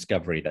one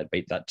discovery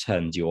that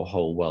turns your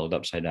whole world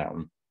upside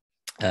down.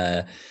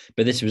 But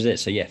this was it.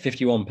 So yeah,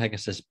 51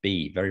 Pegasus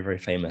b, very, very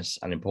famous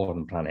and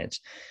important planet.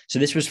 So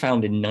this was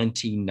found in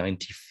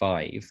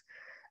 1995,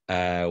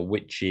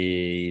 which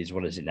is,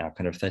 what is it now?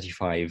 Kind of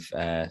 35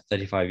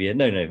 years,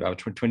 about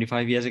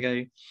 25 years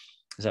ago.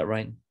 Is that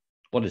right?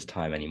 What is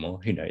time anymore?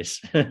 Who knows?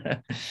 So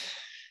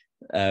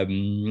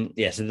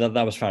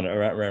that was found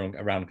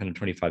around kind of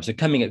 25. So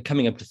coming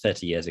up to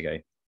 30 years ago.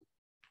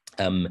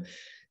 And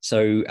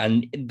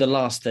the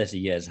last 30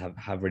 years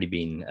have really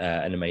been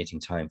an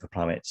amazing time for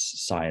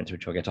planets science,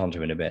 which I'll get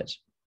onto in a bit.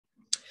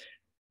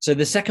 So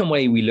the second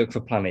way we look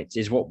for planets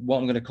is what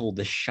I'm going to call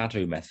the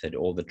shadow method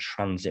or the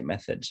transit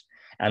method.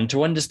 And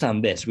to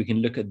understand this, we can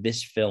look at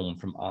this film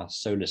from our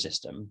solar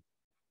system.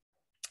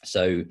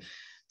 So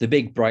the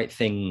big bright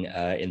thing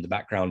in the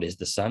background is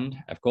the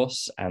sun, of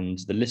course, and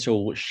the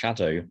little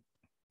shadow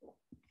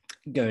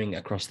going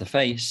across the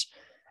face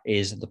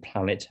is the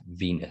planet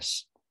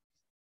Venus.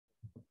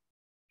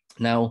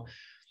 Now,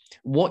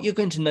 what you're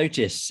going to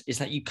notice is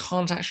that you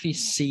can't actually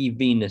see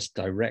Venus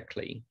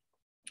directly,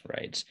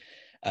 right?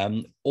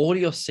 All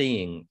you're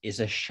seeing is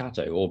a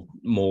shadow, or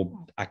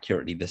more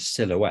accurately, the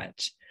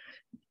silhouette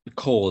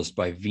caused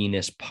by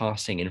Venus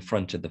passing in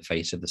front of the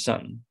face of the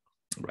sun.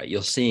 Right,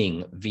 you're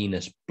seeing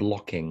Venus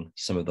blocking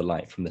some of the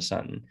light from the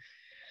sun.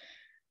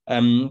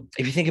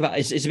 If you think about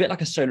it, it's a bit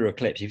like a solar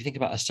eclipse. If you think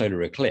about a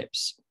solar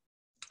eclipse,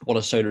 What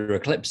a solar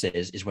eclipse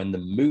is when the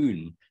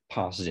moon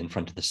passes in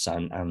front of the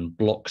sun and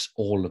blocks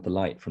all of the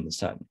light from the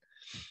sun,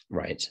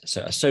 right?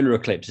 So a solar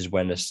eclipse is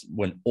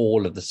when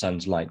all of the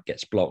sun's light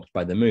gets blocked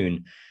by the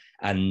moon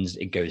and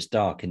it goes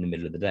dark in the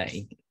middle of the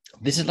day.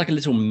 This is like a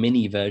little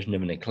mini version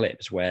of an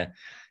eclipse where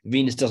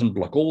Venus doesn't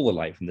block all the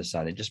light from the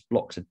sun, it just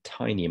blocks a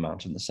tiny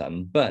amount of the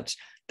sun, but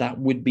that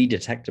would be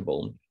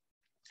detectable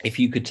if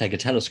you could take a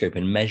telescope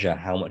and measure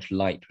how much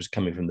light was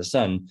coming from the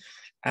sun.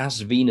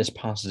 As Venus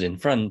passes in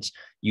front,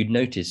 you'd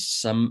notice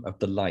some of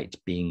the light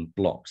being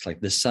blocked,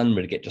 like the sun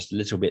would get just a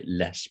little bit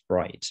less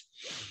bright.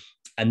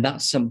 And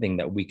that's something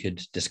that we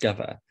could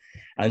discover.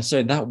 And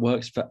so that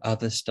works for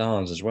other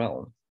stars as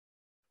well.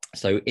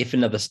 So if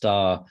another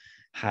star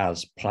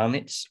has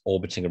planets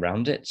orbiting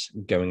around it,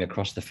 going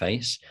across the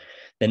face,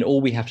 then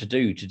all we have to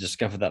do to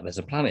discover that there's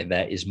a planet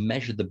there is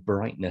measure the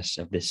brightness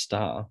of this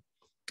star.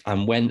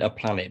 And when a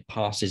planet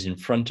passes in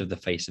front of the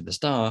face of the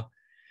star,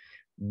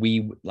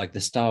 the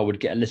star would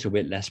get a little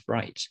bit less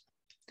bright.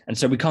 And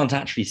so we can't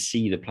actually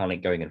see the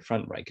planet going in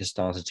front, right? Because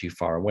stars are too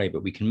far away,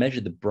 but we can measure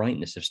the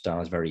brightness of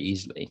stars very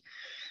easily.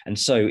 And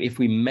so if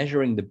we're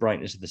measuring the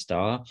brightness of the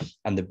star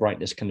and the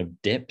brightness kind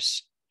of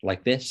dips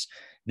like this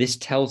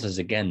tells us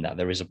again that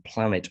there is a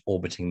planet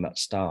orbiting that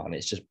star and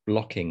it's just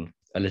blocking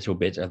a little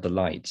bit of the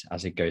light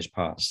as it goes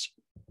past.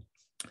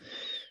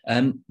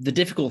 The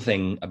difficult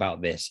thing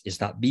about this is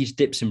that these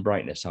dips in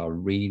brightness are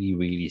really,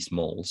 really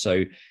small.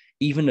 So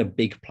even a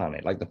big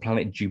planet like the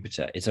planet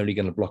Jupiter is only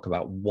going to block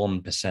about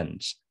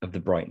 1% of the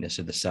brightness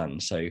of the sun.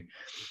 So,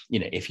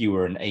 if you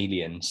were an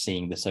alien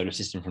seeing the solar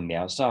system from the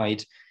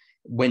outside,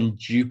 when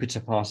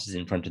Jupiter passes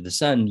in front of the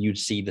sun, you'd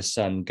see the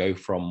sun go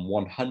from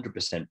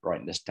 100%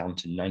 brightness down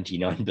to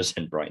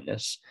 99%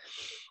 brightness.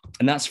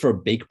 And that's for a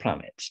big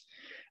planet.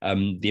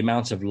 The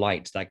amount of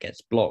light that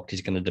gets blocked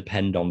is going to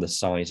depend on the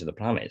size of the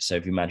planet. So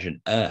if you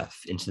imagine Earth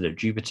instead of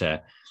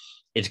Jupiter,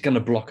 it's going to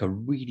block a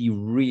really,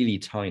 really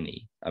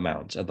tiny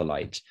amount of the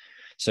light.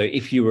 So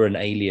if you were an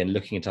alien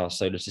looking at our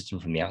solar system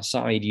from the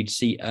outside, you'd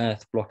see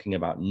Earth blocking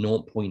about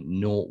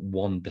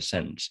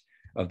 0.01%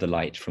 of the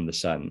light from the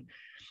sun.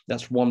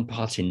 That's 1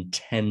 part in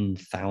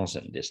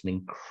 10,000. It's an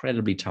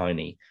incredibly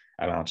tiny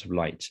amount of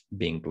light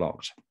being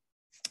blocked.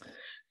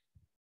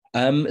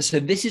 So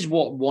this is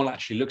what one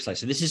actually looks like.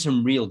 So this is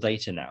some real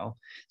data now.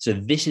 So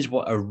this is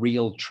what a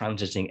real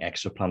transiting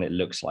exoplanet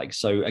looks like.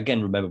 So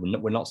again, remember,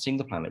 we're not seeing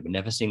the planet. We're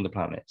never seeing the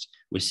planet.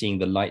 We're seeing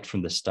the light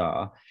from the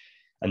star.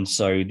 And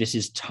so this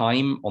is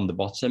time on the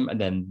bottom. And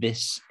then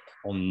this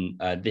on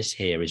this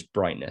here is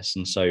brightness.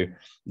 And so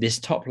this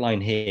top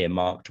line here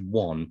marked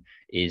 1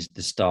 is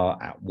the star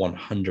at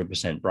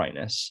 100%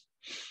 brightness.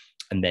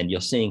 And then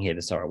you're seeing here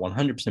the star at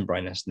 100%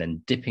 brightness and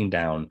then dipping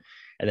down.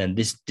 And then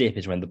this dip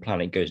is when the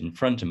planet goes in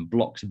front and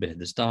blocks a bit of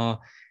the star.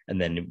 And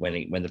then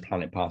when the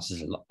planet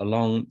passes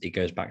along, it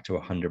goes back to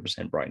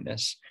 100%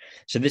 brightness.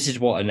 So this is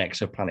what an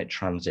exoplanet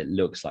transit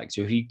looks like.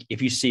 So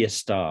if you see a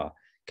star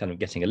kind of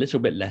getting a little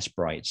bit less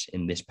bright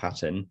in this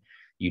pattern,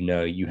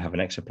 you have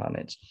an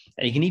exoplanet.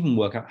 And you can even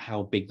work out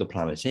how big the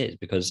planet is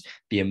because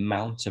the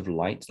amount of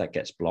light that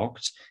gets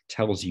blocked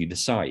tells you the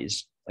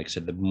size. Like,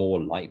 so the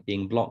more light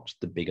being blocked,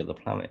 the bigger the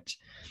planet.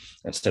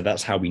 And so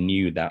that's how we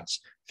knew that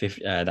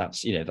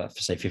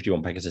say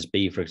 51 Pegasus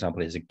b, for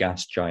example, is a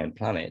gas giant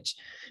planet,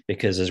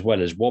 because as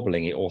well as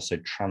wobbling, it also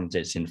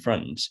transits in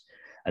front.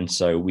 And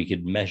so we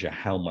could measure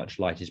how much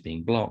light is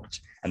being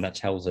blocked, and that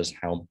tells us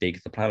how big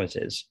the planet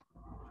is.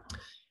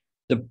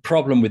 The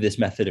problem with this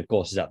method, of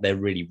course, is that they're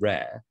really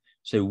rare.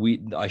 So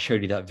I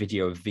showed you that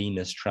video of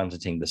Venus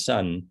transiting the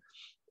sun.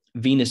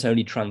 Venus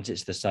only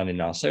transits the sun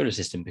in our solar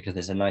system because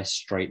there's a nice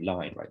straight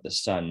line, right? The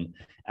sun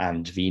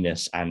and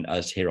Venus and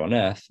us here on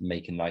Earth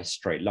make a nice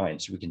straight line,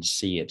 so we can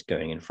see it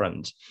going in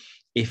front.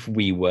 If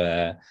we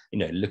were,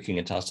 looking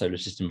at our solar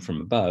system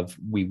from above,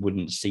 we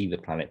wouldn't see the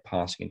planet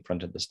passing in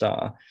front of the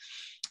star.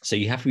 So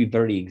you have to be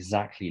very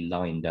exactly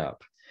lined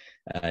up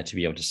to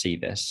be able to see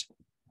this.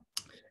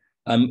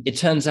 It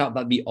turns out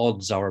that the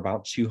odds are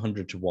about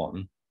 200 to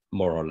 1.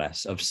 More or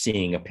less, of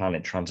seeing a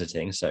planet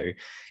transiting. So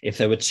if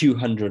there were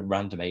 200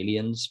 random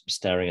aliens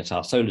staring at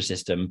our solar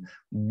system,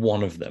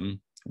 one of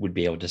them would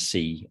be able to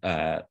see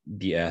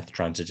the Earth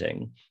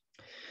transiting.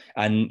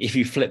 And if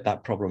you flip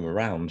that problem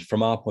around,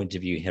 from our point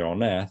of view here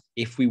on Earth,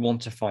 if we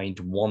want to find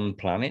one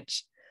planet,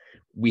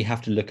 we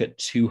have to look at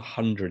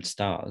 200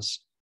 stars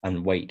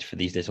and wait for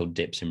these little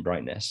dips in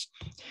brightness.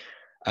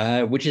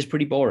 Which is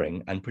pretty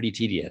boring and pretty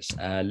tedious.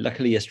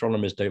 Luckily,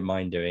 astronomers don't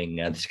mind doing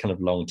this kind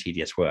of long,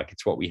 tedious work.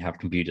 It's what we have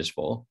computers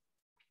for.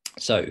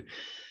 So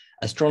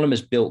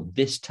astronomers built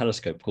this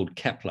telescope called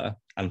Kepler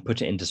and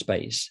put it into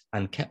space.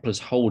 And Kepler's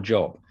whole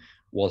job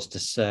was to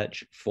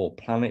search for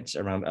planets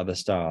around other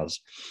stars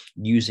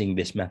using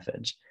this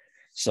method.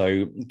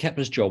 So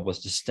Kepler's job was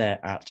to stare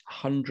at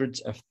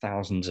hundreds of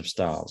thousands of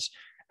stars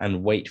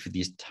and wait for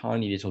these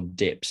tiny little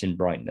dips in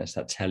brightness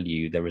that tell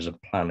you there is a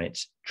planet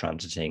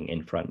transiting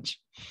in front.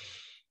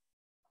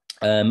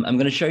 I'm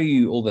going to show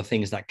you all the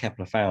things that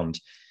Kepler found.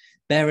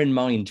 Bear in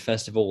mind,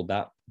 first of all,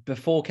 that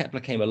before Kepler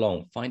came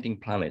along, finding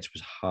planets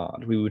was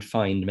hard. We would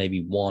find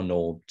maybe 1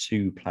 or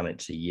 2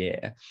 planets a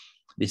year.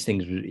 These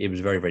things, it was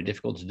very, very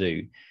difficult to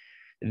do.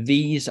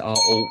 These are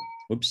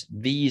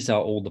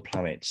all the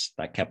planets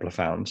that Kepler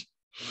found.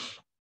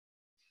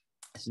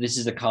 So this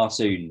is a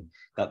cartoon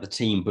that the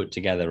team put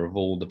together of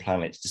all the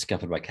planets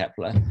discovered by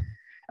Kepler.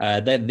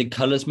 The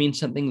colors mean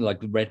something, like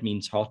red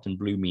means hot and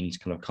blue means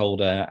kind of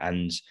colder,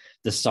 and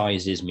the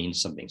sizes mean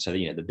something. So,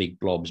 you know, the big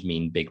blobs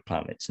mean big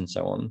planets and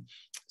so on.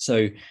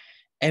 So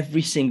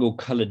every single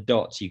colored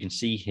dot you can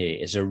see here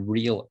is a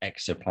real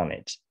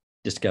exoplanet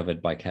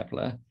discovered by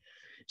Kepler.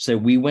 So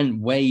we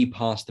went way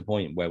past the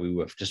point where we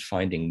were just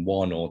finding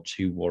 1 or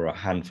 2 or a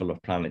handful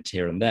of planets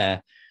here and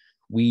there.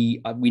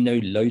 We know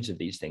loads of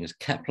these things.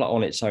 Kepler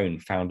on its own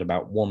found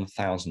about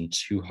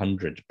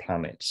 1,200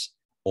 planets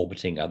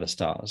orbiting other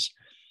stars.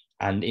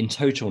 And in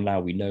total now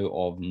we know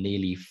of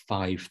nearly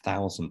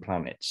 5,000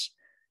 planets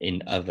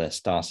in other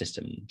star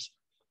systems.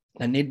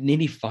 And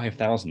nearly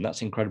 5,000,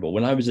 that's incredible.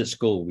 When I was at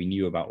school, we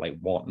knew about like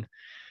 1.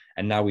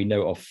 And now we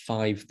know of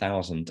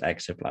 5,000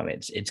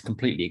 exoplanets. It's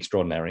completely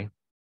extraordinary.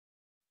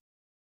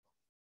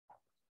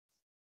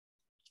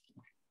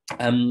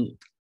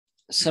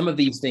 Some of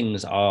these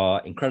things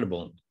are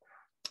incredible.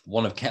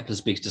 One of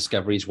Kepler's big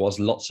discoveries was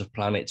lots of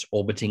planets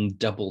orbiting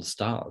double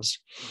stars.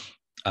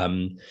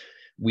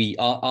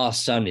 Our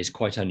sun is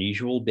quite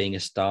unusual, being a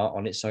star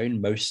on its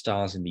own. Most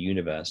stars in the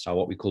universe are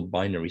what we call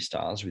binary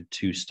stars, with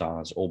 2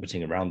 stars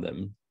orbiting around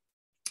them.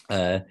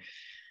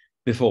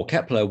 Before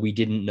Kepler, we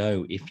didn't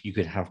know if you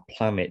could have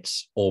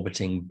planets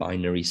orbiting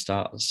binary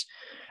stars.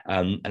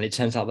 And it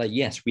turns out that,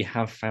 yes, we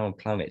have found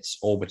planets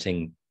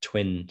orbiting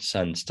twin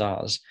sun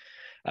stars.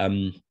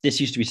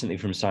 This used to be something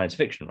from science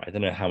fiction, right? I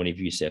don't know how many of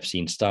you have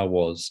seen Star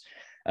Wars.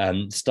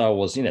 Star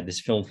Wars, you know, this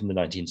film from the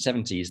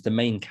 1970s, the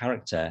main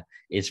character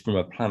is from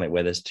a planet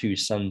where there's 2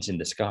 suns in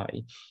the sky.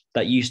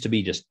 That used to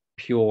be just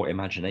pure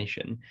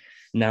imagination.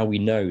 Now we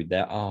know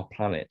there are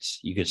planets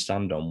you could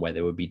stand on where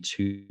there would be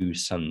 2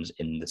 suns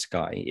in the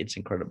sky. It's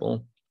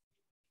incredible.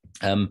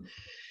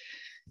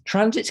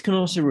 Transits can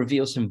also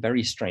reveal some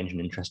very strange and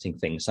interesting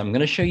things. So I'm going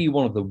to show you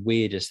one of the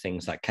weirdest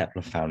things that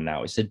Kepler found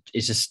now.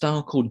 It's a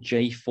star called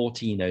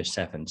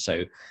J1407.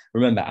 So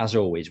remember, as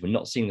always, we're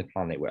not seeing the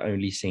planet, we're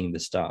only seeing the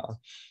star.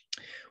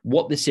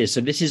 What this is, so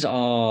this is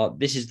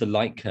the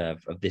light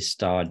curve of this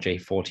star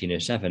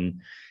J1407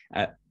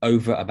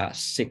 over about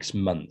 6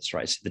 months,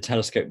 right? So the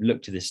telescope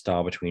looked at this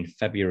star between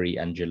February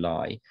and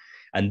July,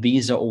 and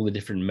these are all the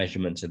different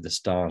measurements of the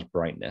star's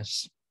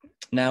brightness.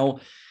 Now,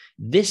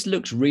 this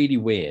looks really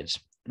weird.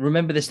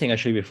 Remember this thing I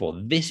showed you before.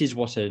 This is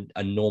what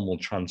a normal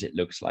transit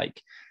looks like,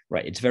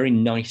 right? It's very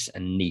nice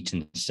and neat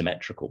and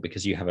symmetrical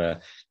because you have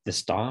the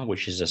star,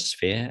 which is a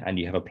sphere, and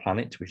you have a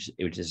planet, which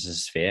is a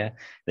sphere.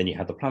 Then you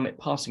have the planet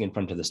passing in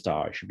front of the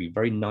star. It should be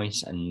very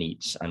nice and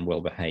neat and well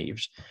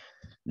behaved.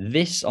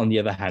 This, on the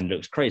other hand,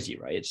 looks crazy,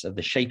 right?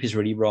 The shape is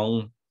really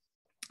wrong.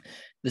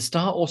 The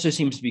star also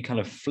seems to be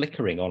kind of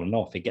flickering on and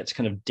off. It gets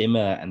kind of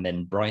dimmer and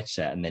then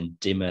brighter and then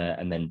dimmer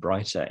and then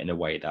brighter in a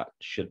way that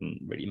shouldn't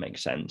really make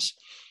sense.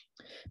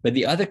 But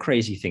the other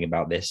crazy thing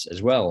about this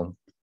as well,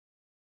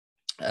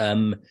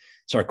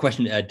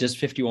 question, does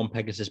 51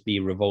 Pegasus B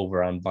revolve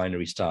around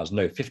binary stars?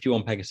 No,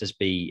 51 Pegasus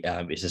B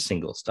is a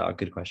single star.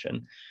 Good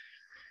question.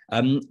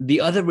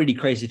 The other really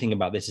crazy thing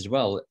about this as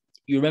well,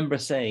 you remember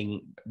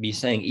me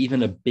saying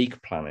even a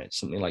big planet,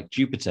 something like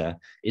Jupiter,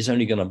 is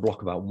only going to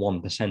block about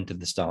 1% of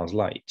the star's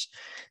light.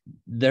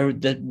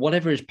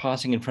 Whatever is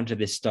passing in front of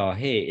this star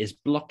here is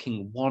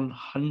blocking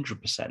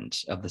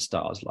 100% of the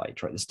star's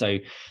light, right? So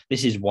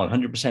this is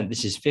 100%,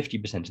 this is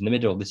 50% in the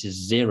middle, this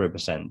is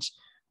 0%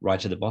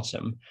 right at the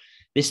bottom.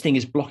 This thing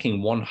is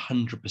blocking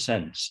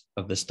 100%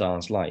 of the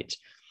star's light,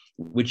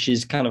 which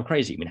is kind of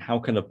crazy. I mean, how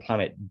can a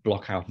planet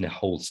block out a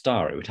whole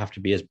star? It would have to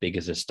be as big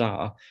as a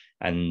star,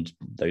 and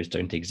those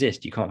don't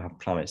exist. You can't have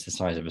planets the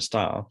size of a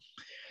star.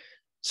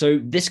 So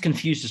this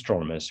confused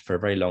astronomers for a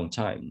very long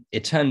time.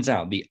 It turns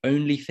out the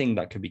only thing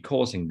that could be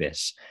causing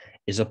this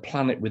is a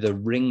planet with a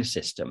ring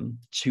system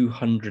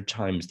 200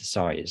 times the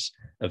size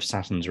of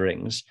Saturn's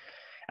rings.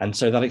 And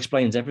so that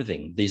explains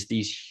everything.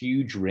 These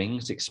huge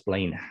rings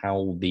explain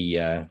how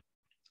the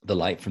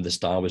light from the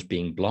star was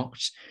being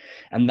blocked.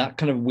 And that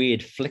kind of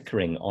weird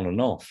flickering on and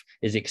off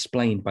is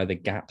explained by the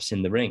gaps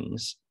in the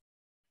rings.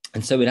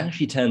 And so it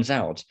actually turns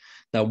out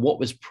that what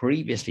was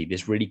previously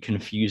this really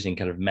confusing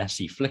kind of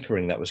messy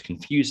flickering that was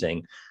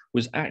confusing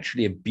was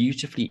actually a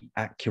beautifully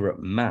accurate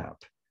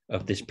map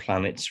of this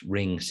planet's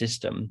ring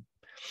system.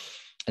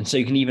 And so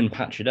you can even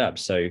patch it up.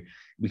 So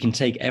we can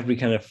take every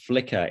kind of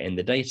flicker in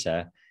the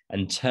data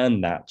and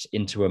turn that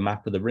into a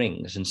map of the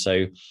rings. And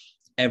so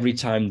every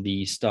time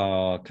the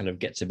star kind of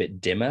gets a bit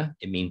dimmer,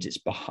 it means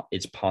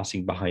it's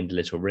passing behind a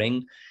little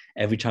ring.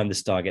 Every time the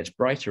star gets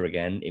brighter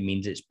again, it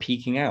means it's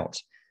peeking out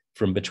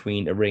from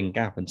between a ring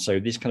gap. And so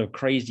this kind of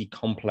crazy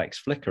complex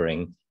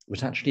flickering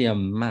was actually a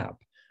map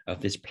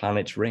of this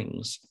planet's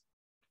rings.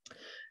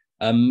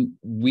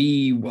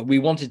 We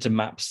wanted to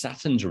map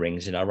Saturn's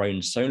rings in our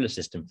own solar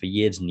system for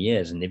years and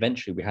years, and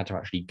eventually we had to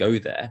actually go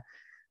there.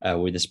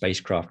 with a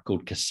spacecraft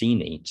called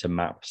Cassini to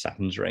map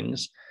Saturn's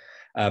rings.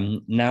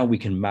 Now we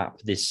can map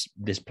this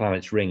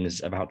planet's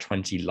rings about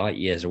 20 light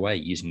years away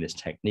using this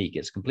technique.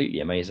 It's completely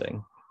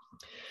amazing.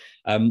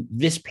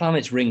 This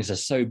planet's rings are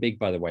so big,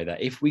 by the way,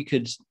 that if we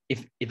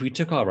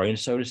took our own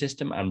solar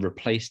system and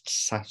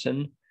replaced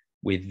Saturn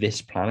with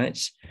this planet,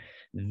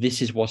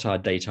 this is what our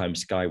daytime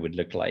sky would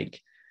look like.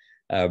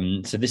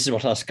 So this is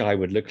what our sky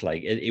would look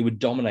like. It would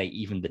dominate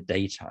even the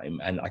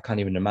daytime, and I can't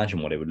even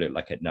imagine what it would look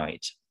like at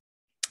night.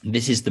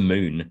 This is the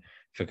moon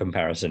for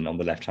comparison on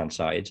the left-hand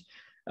side.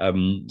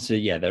 So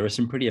yeah, there are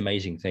some pretty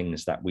amazing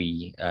things that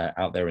we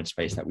out there in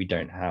space that we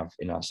don't have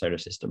in our solar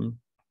system.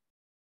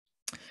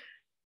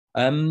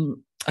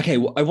 Okay,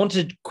 well, I want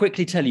to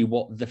quickly tell you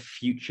what the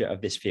future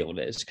of this field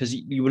is, because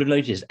you would have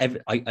noticed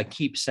I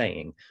keep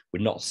saying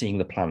we're not seeing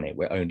the planet,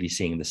 we're only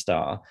seeing the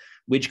star,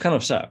 which kind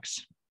of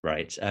sucks,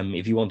 right?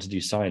 If you want to do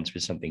science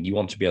with something, you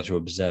want to be able to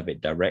observe it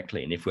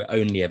directly. And if we're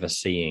only ever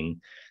seeing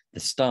the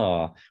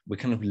star, we're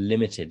kind of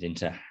limited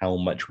into how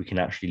much we can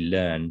actually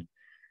learn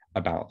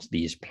about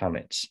these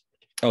planets.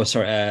 Oh,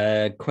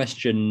 sorry,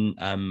 question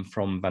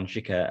from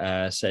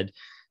Vanshika said,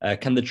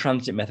 can the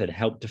transit method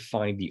help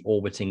define the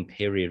orbiting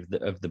period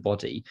of the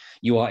body?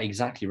 You are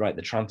exactly right.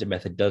 The transit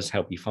method does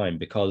help you find,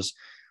 because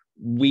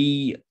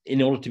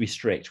in order to be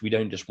strict, we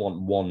don't just want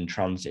one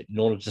transit. In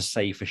order to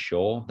say for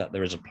sure that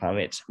there is a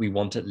planet, we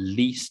want at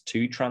least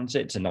 2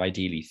 transits and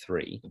ideally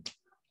 3.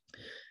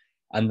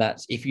 And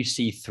that's, if you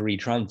see 3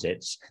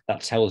 transits,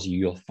 that tells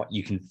you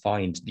you can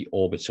find the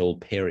orbital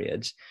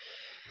period.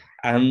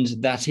 And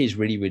that is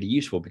really, really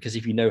useful, because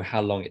if you know how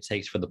long it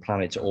takes for the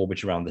planet to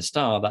orbit around the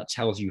star, that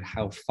tells you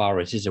how far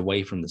it is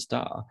away from the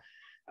star,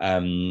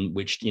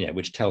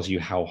 which tells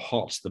you how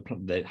hot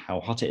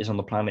it is on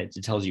the planet.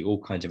 It tells you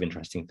all kinds of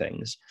interesting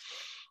things.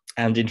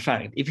 And in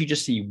fact, if you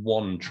just see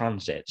one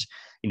transit,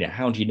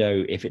 how do you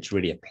know if it's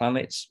really a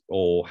planet,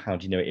 or how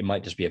do you know it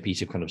might just be a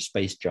piece of kind of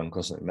space junk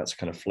or something that's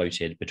kind of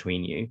floated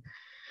between you?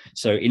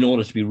 So in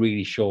order to be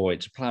really sure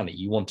it's a planet,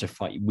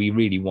 we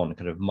really want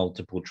kind of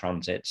multiple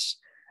transits,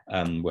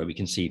 where we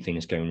can see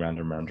things going round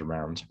and round and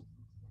round.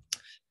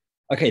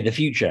 Okay, the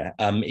future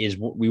is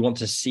we want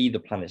to see the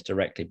planets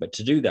directly, but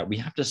to do that, we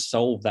have to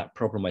solve that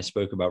problem I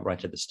spoke about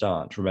right at the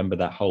start. Remember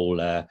that whole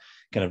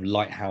kind of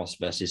lighthouse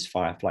versus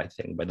firefly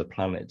thing, where the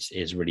planet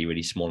is really,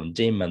 really small and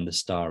dim, and the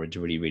star is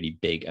really, really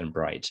big and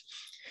bright.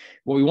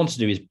 What we want to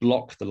do is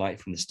block the light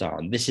from the star,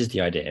 and this is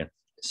the idea.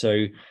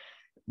 So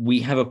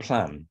we have a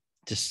plan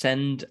to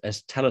send a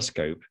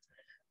telescope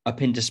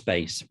up into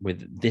space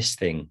with this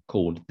thing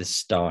called the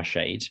star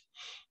shade.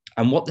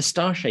 And what the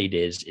star shade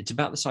is, it's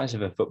about the size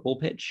of a football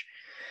pitch.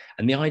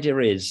 And the idea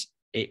is,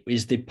 it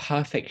is the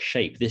perfect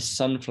shape. This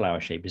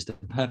sunflower shape is the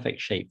perfect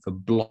shape for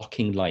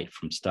blocking light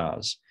from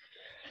stars.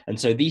 And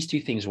so these 2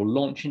 things will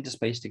launch into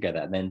space together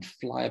and then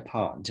fly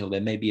apart until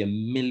they're maybe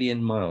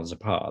 1,000,000 miles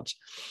apart.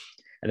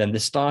 And then the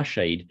star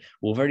shade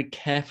will very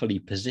carefully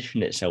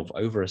position itself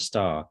over a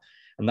star,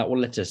 and that will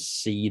let us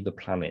see the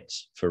planet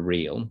for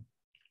real.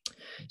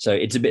 So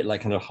it's a bit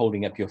like kind of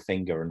holding up your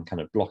finger and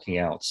kind of blocking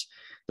out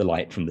the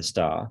light from the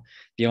star.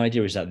 The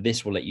idea is that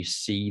this will let you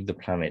see the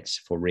planets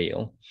for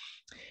real.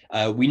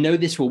 We know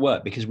this will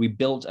work because we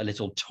built a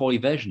little toy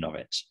version of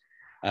it.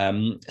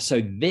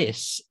 So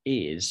this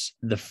is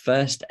the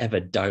first ever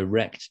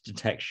direct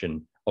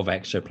detection of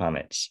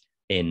exoplanets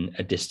in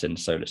a distant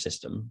solar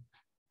system.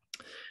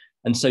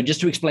 And so just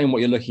to explain what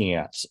you're looking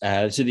at,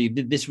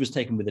 this was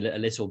taken with a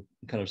little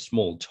kind of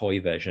small toy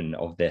version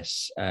of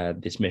this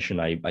mission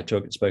I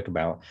spoke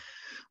about.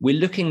 We're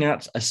looking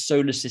at a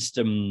solar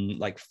system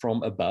like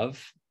from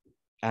above,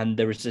 and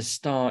there is a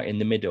star in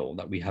the middle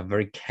that we have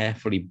very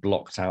carefully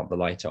blocked out the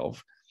light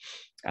of.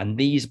 And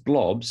these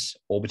blobs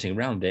orbiting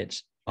around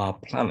it are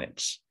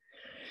planets.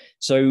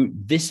 So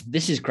this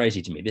is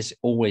crazy to me. This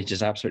always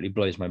just absolutely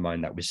blows my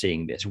mind that we're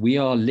seeing this. We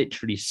are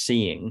literally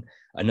seeing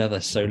another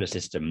solar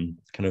system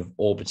kind of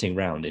orbiting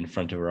around in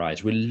front of our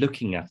eyes. We're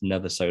looking at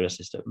another solar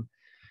system.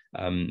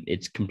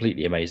 It's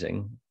completely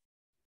amazing.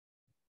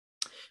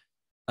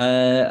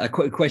 A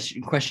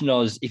question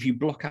was, if you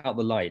block out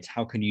the light,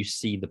 how can you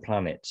see the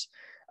planet?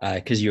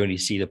 Because you only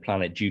see the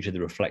planet due to the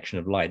reflection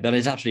of light. That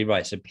is absolutely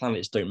right. So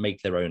planets don't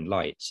make their own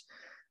light.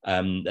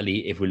 At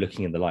least if we're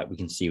looking in the light, we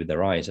can see with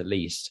their eyes at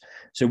least.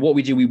 So what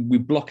we do, we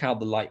block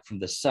out the light from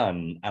the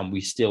sun, and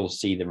we still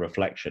see the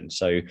reflection.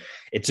 So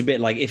it's a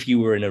bit like if you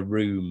were in a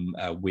room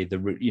with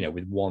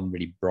one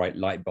really bright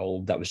light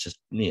bulb that was just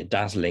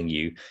dazzling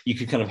you. You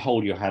could kind of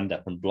hold your hand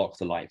up and block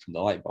the light from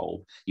the light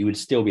bulb. You would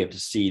still be able to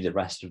see the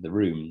rest of the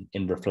room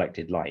in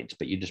reflected light,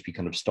 but you'd just be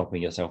kind of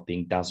stopping yourself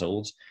being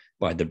dazzled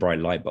by the bright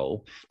light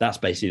bulb. That's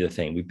basically the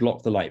thing. We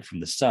block the light from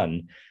the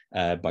sun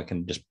by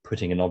kind of just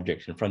putting an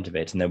object in front of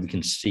it, and then we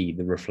can see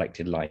the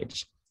reflected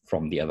light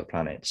from the other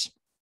planets.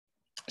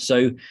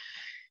 So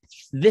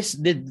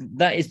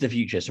that is the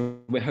future. So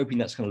we're hoping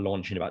that's going to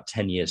launch in about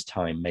 10 years'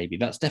 time, maybe.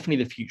 That's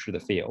definitely the future of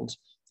the field.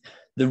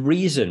 The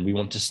reason we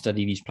want to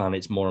study these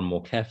planets more and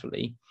more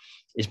carefully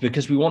is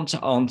because we want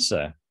to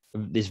answer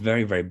this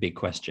very, very big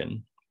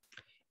question.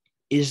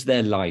 Is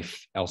there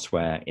life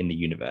elsewhere in the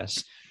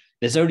universe?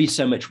 there's only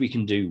so much we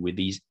can do with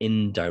these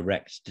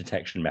indirect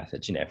detection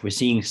methods. You know, if we're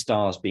seeing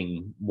stars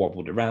being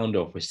wobbled around,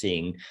 or if we're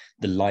seeing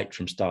the light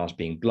from stars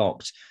being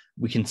blocked,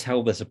 we can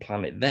tell there's a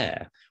planet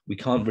there. We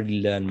can't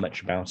really learn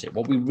much about it.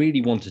 What we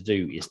really want to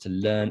do is to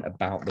learn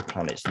about the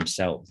planets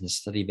themselves and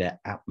study their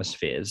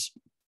atmospheres.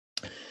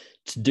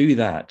 To do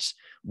that,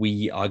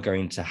 we are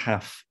going to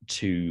have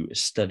to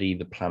study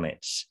the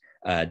planets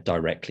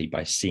directly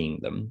by seeing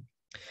them.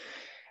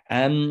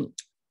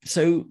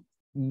 So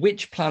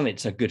which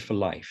planets are good for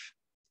life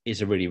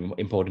is a really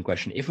important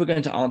question. If we're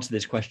going to answer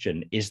this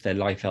question, is there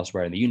life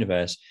elsewhere in the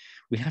universe,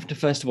 we have to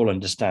first of all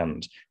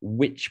understand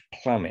which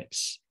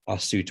planets are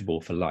suitable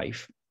for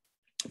life.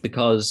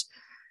 Because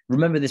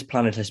remember this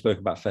planet I spoke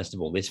about first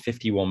of all, this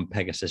 51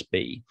 Pegasus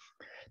B.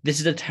 This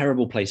is a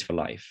terrible place for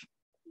life,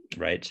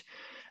 right?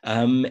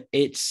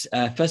 It's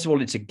first of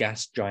all, it's a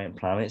gas giant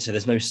planet, so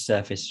there's no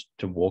surface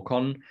to walk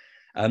on.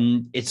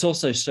 It's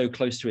also so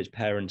close to its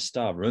parent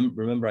star.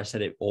 Remember I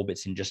said it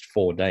orbits in just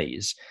 4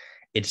 days.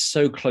 It's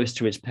so close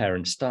to its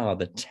parent star,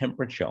 the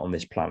temperature on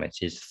this planet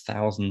is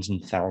thousands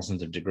and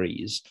thousands of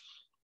degrees.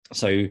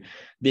 So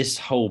this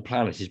whole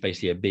planet is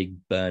basically a big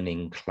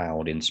burning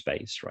cloud in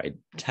space, right?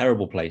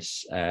 Terrible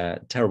place to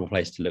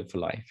look for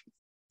life.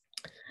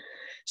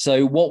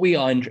 So what we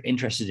are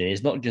interested in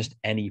is not just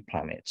any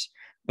planet,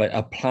 but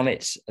a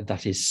planet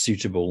that is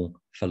suitable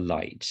for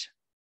life,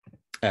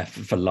 a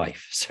planet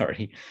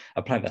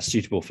that's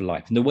suitable for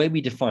life. And the way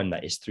we define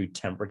that is through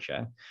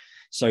temperature.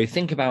 So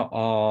think about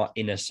our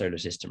inner solar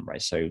system,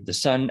 right? So the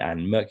sun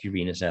and Mercury,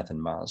 Venus, Earth,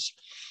 and Mars.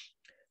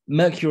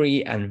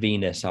 Mercury and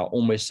Venus are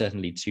almost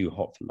certainly too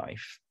hot for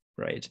life,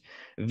 right?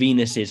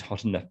 Venus is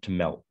hot enough to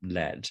melt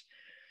lead.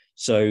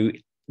 So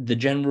the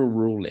general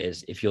rule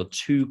is if you're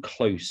too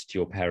close to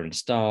your parent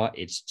star,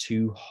 it's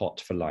too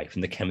hot for life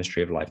and the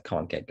chemistry of life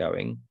can't get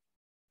going.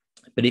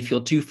 But if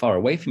you're too far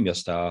away from your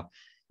star,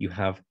 you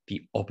have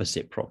the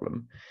opposite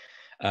problem.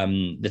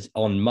 That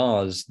on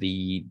Mars,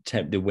 the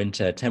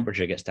winter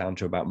temperature gets down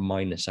to about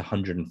minus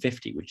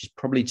 150, which is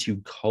probably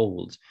too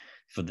cold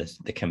for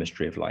the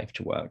chemistry of life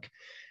to work.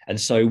 And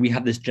so we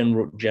have this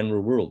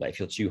general rule that if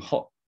you're too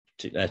hot,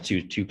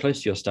 too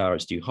close to your star,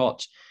 it's too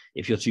hot.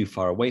 If you're too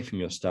far away from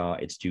your star,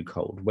 it's too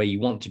cold. Where you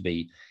want to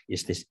be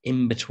is this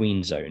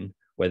in-between zone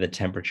where the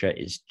temperature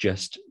is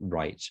just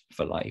right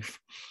for life.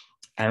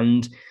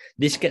 And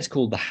this gets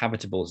called the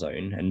habitable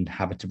zone, and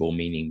habitable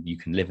meaning you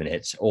can live in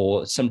it,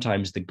 or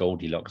sometimes the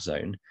Goldilocks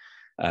zone,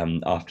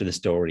 after the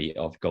story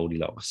of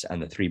Goldilocks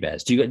and the Three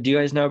Bears. Do you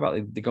guys know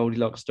about the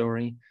Goldilocks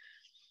story?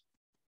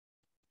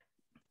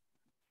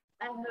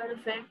 I've heard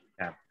of it.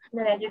 Yeah.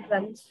 The Reddit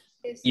ones.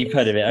 You've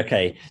heard of it,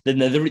 okay.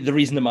 The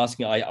reason I'm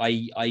asking,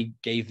 I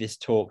gave this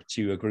talk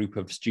to a group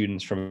of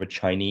students from a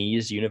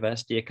Chinese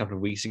university a couple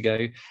of weeks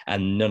ago,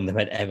 and none of them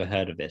had ever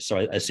heard of this. So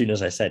as soon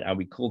as I said, and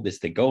we called this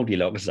the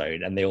Goldilocks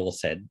zone, and they all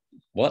said,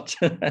 what?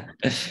 Because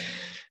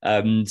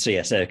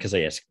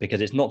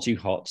it's not too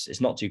hot,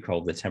 it's not too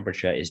cold, the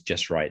temperature is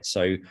just right.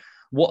 So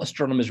what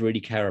astronomers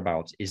really care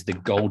about is the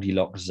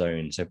Goldilocks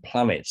zone. So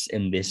planets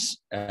in this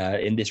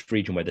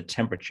region where the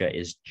temperature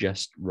is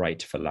just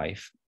right for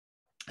life.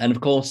 And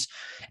of course,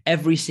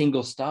 every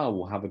single star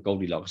will have a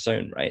Goldilocks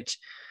zone, right?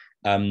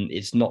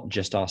 It's not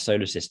just our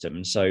solar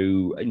system.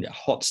 So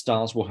hot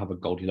stars will have a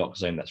Goldilocks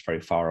zone that's very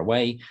far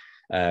away.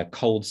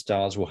 Cold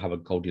stars will have a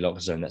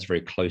Goldilocks zone that's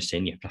very close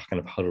in. You have to kind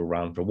of huddle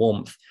around for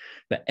warmth.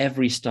 But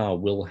every star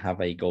will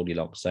have a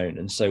Goldilocks zone.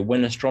 And so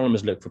when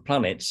astronomers look for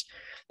planets,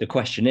 the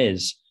question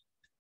is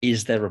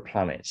there a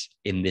planet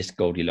in this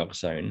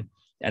Goldilocks zone?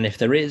 And if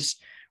there is,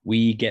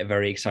 we get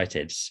very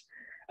excited.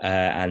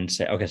 And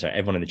say, okay, so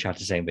everyone in the chat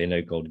is saying they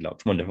know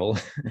Goldilocks, wonderful.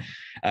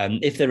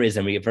 If there is,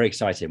 then we get very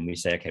excited and we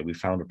say, okay, we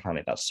found a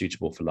planet that's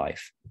suitable for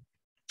life.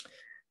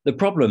 The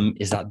problem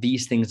is that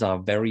these things are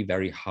very,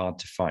 very hard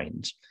to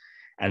find.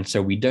 And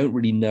so we don't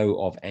really know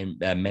of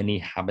many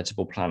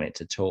habitable planets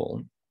at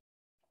all.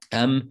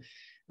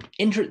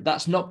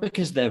 That's not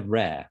because they're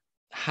rare.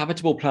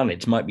 Habitable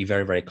planets might be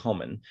very, very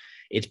common.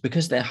 It's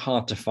because they're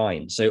hard to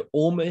find. So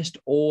almost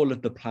all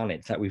of the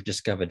planets that we've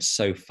discovered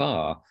so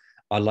far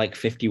are like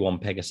 51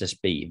 Pegasus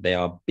B. They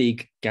are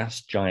big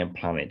gas giant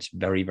planets,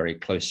 very, very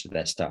close to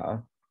their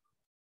star.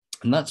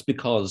 And that's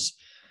because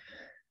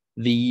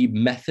the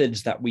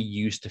methods that we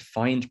use to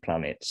find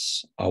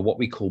planets are what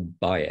we call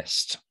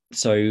biased.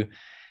 So,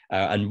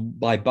 and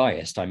by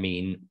biased, I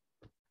mean,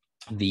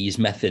 these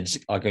methods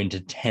are going to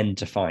tend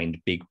to find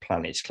big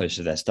planets close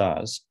to their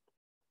stars.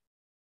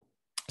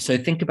 So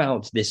think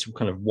about this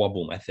kind of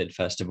wobble method,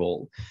 first of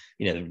all,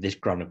 this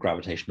kind of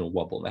gravitational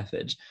wobble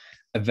method.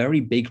 A very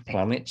big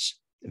planet,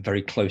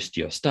 very close to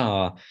your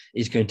star,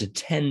 is going to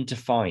tend to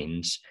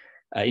find,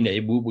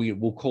 it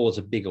will cause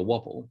a bigger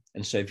wobble.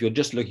 And so if you're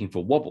just looking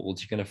for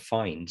wobbles, you're going to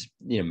find,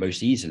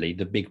 most easily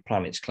the big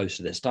planets close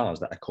to their stars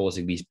that are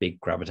causing these big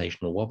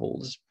gravitational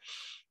wobbles.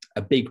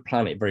 A big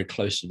planet very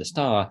close to the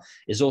star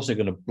is also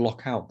going to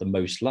block out the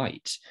most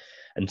light.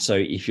 And so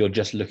if you're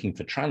just looking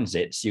for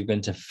transits, you're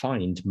going to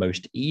find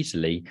most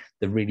easily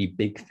the really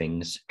big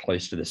things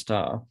close to the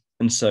star.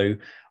 And so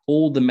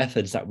all the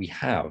methods that we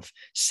have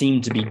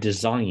seem to be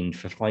designed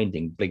for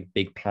finding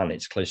big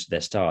planets close to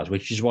their stars,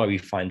 which is why we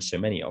find so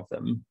many of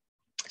them.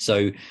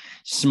 So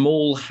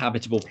small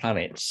habitable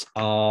planets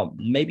are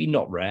maybe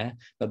not rare,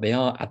 but they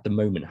are at the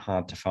moment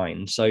hard to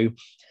find. So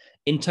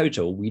in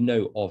total, we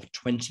know of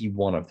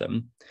 21 of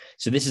them.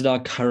 So this is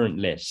our current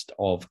list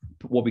of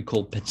what we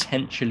call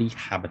potentially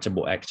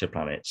habitable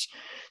exoplanets.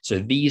 So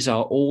these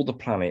are all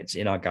the planets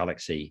in our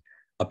galaxy,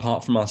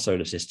 apart from our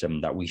solar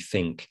system, that we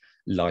think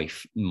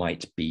life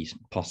might be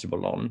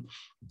possible on.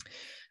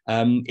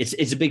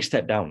 It's a big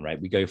step down, right?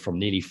 We go from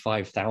nearly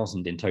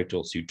 5,000 in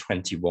total to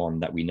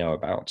 21 that we know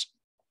about.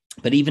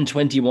 But even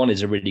 21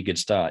 is a really good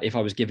start. If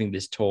I was giving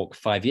this talk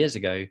 5 years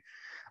ago,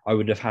 I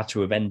would have had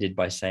to have ended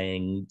by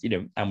saying,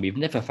 and we've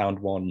never found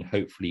one,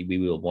 hopefully we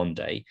will one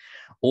day.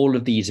 All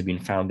of these have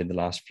been found in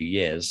the last few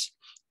years,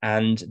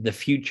 and the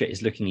future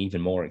is looking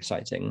even more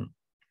exciting.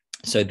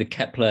 So the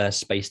Kepler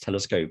Space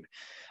Telescope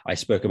I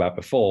spoke about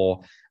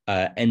before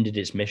ended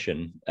its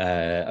mission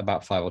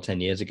about 5 or 10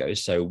 years ago.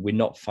 So we're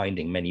not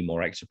finding many more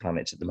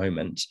exoplanets at the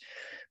moment.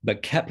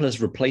 But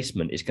Kepler's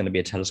replacement is going to be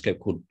a telescope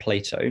called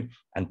Plato,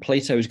 and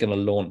Plato is going to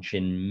launch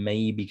in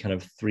maybe kind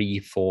of 3,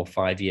 4,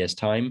 5 years'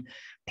 time.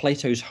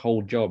 Plato's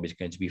whole job is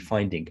going to be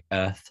finding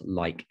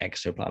Earth-like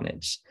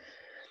exoplanets.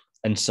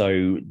 And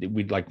so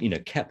we'd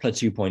Kepler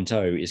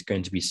 2.0 is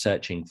going to be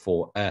searching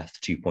for Earth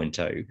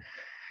 2.0.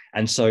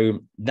 And so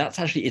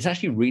it's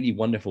actually really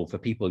wonderful for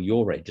people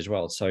your age as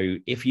well. So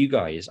if you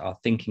guys are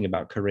thinking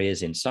about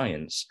careers in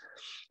science,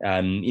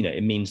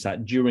 it means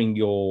that during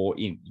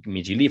it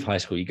means you leave high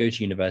school, you go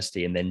to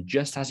university, and then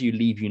just as you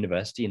leave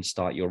university and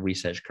start your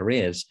research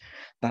careers,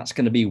 that's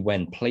going to be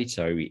when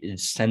Plato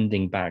is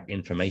sending back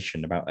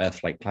information about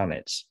Earth-like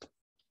planets.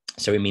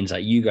 So it means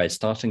that you guys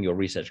starting your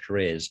research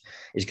careers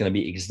is going to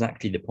be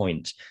exactly the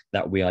point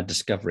that we are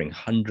discovering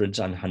hundreds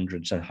and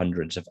hundreds and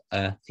hundreds of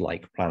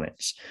Earth-like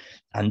planets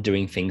and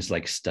doing things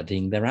like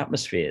studying their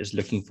atmospheres,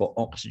 looking for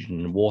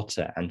oxygen and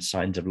water and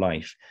signs of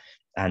life,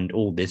 and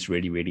all this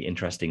really, really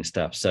interesting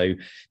stuff. So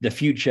the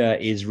future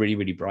is really,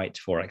 really bright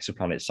for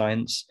exoplanet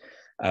science.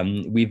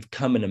 We've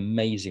come an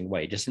amazing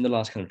way. Just in the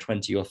last kind of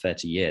 20 or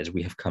 30 years,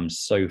 we have come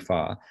so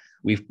far.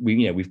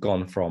 We've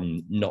gone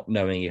from not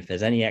knowing if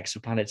there's any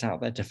exoplanets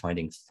out there to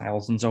finding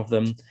thousands of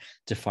them,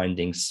 to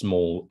finding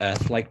small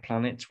Earth-like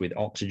planets with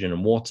oxygen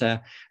and water,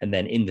 and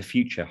then in the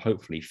future,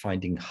 hopefully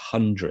finding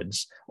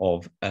hundreds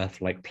of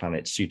Earth-like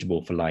planets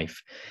suitable for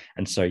life.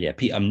 And so, yeah,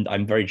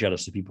 I'm very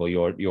jealous of people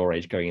your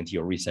age going into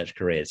your research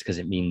careers, because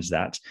it means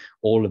that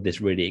all of this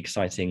really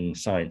exciting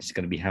science is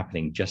going to be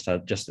happening just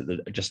at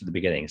the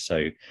beginning.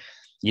 So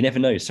you never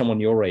know, someone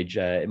your age,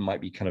 it might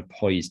be kind of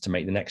poised to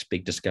make the next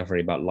big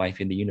discovery about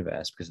life in the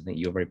universe, because I think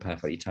you're very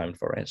perfectly timed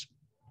for it.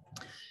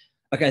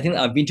 Okay, I think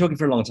I've been talking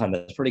for a long time.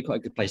 That's probably quite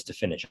a good place to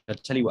finish. I'll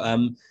tell you what,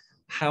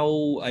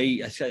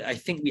 I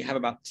think we have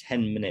about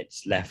 10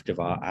 minutes left of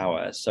our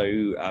hour.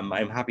 So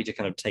I'm happy to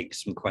kind of take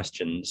some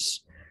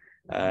questions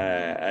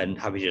and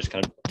happy to just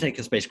kind of take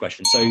a space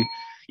question. So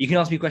you can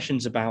ask me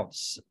questions about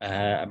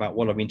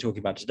what I've been talking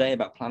about today,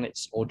 about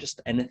planets, or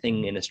just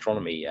anything in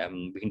astronomy.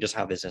 We can just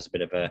have this as a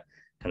bit of a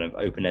kind of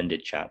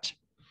open-ended chat.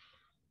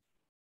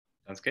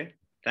 Sounds good.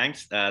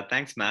 Thanks,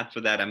 Matt,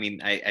 for that. I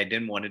mean, I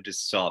didn't want it to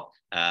stop.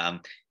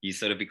 You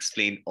sort of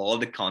explained all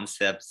the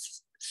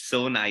concepts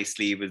so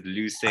nicely. It was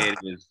lucid,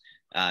 it was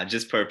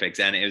just perfect,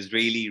 and it was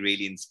really,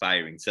 really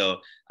inspiring. So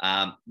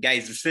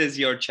guys, this is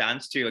your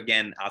chance to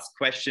again ask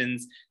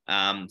questions,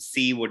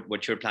 see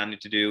what you're planning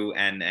to do,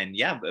 and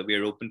yeah,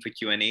 we're open for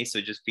Q&A, so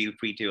just feel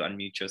free to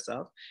unmute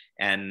yourself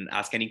and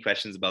ask any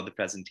questions about the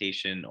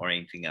presentation or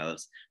anything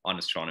else on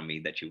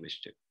astronomy that you wish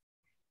to.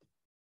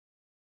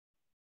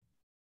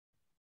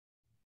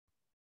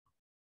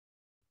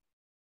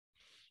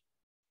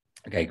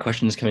 Okay,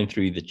 questions coming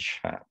through the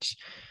chat.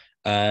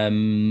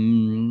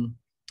 Someone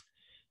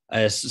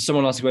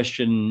asked a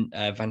question.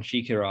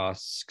 Vanshika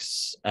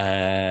asks,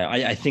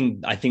 I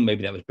think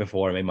maybe that was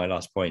before I made my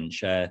last point.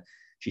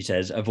 She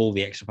says, of all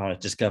the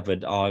exoplanets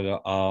discovered,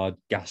 are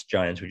gas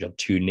giants which are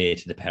too near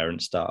to the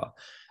parent star.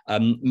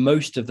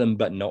 Most of them,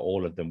 but not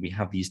all of them. We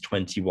have these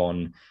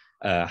 21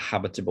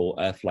 habitable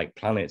Earth-like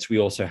planets. We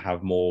also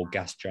have more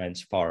gas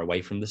giants far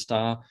away from the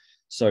star.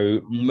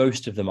 So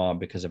most of them are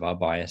because of our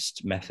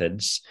biased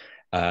methods,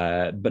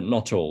 but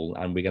not all.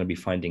 And we're going to be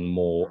finding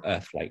more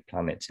Earth-like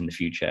planets in the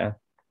future.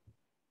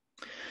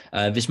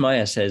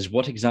 Vismaya says,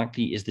 what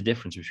exactly is the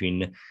difference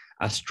between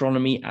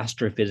astronomy,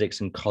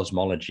 astrophysics, and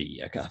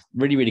cosmology? Okay,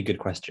 really, really good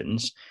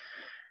questions.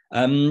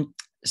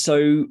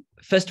 So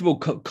first of all,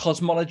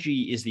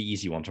 cosmology is the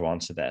easy one to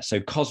answer there. So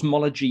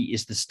cosmology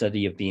is the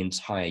study of the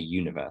entire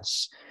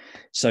universe.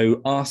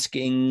 So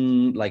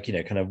asking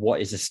kind of what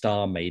is a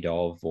star made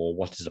of, or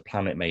what is a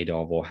planet made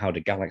of, or how do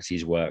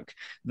galaxies work?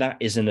 That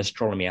is an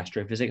astronomy,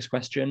 astrophysics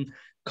question.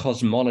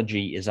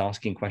 Cosmology is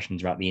asking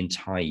questions about the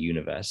entire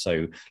universe.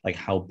 So like,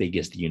 how big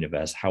is the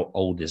universe? How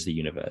old is the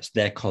universe?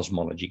 They're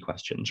cosmology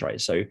questions, right?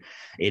 So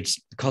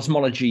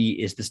cosmology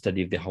is the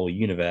study of the whole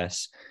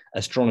universe.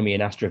 Astronomy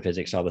and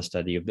astrophysics are the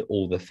study of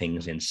all the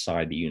things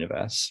inside the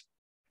universe.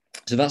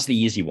 So that's the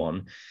easy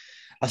one.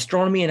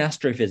 Astronomy and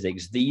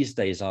astrophysics these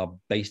days are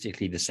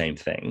basically the same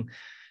thing.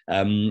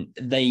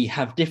 They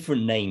have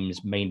different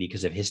names mainly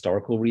because of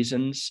historical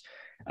reasons.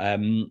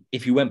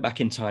 If you went back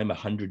in time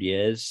 100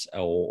 years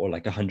or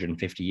like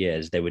 150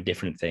 years, there were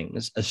different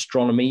things.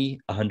 Astronomy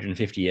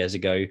 150 years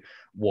ago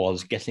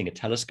was getting a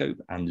telescope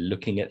and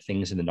looking at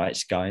things in the night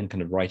sky and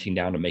kind of writing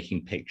down and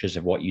making pictures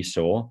of what you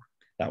saw.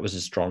 That was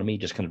astronomy,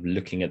 just kind of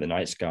looking at the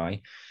night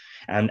sky.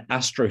 And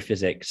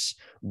astrophysics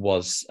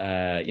was,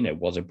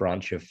 was a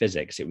branch of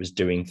physics. It was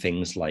doing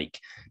things like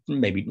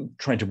maybe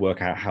trying to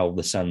work out how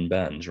the sun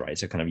burns, right?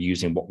 So kind of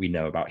using what we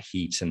know about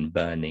heat and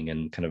burning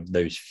and kind of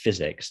those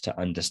physics to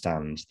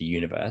understand the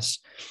universe.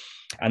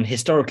 And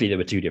historically, there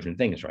were two different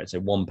things, right? So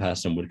one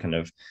person would kind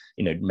of,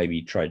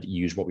 maybe try to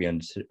use what we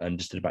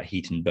understood about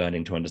heat and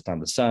burning to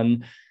understand the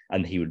sun,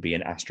 and he would be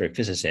an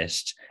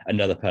astrophysicist.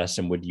 Another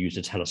person would use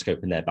a telescope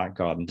in their back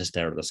garden to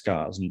stare at the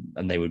stars,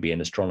 and they would be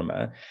an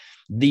astronomer.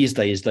 These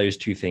days, those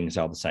two things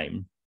are the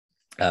same.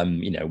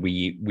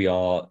 We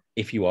are,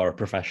 if you are a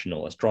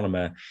professional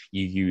astronomer,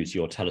 you use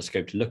your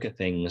telescope to look at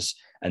things,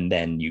 and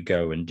then you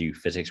go and do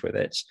physics with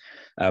it.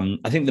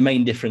 I think the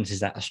main difference is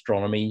that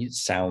astronomy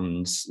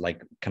sounds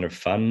like kind of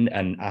fun,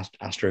 and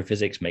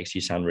astrophysics makes you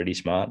sound really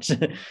smart.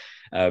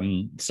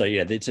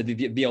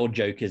 The old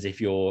joke is if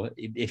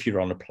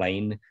you're on a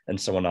plane and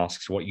someone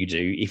asks what you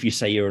do, if you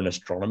say you're an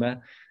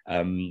astronomer,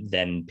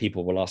 then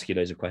people will ask you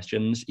loads of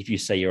questions. If you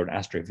say you're an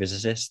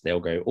astrophysicist, they'll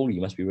go, "Oh,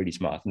 you must be really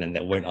smart," and then they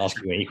won't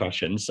ask you any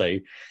questions. So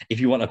if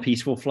you want a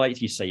peaceful flight,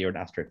 you say you're an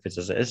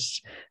astrophysicist.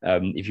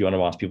 If you want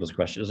to ask people's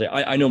questions,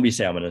 I normally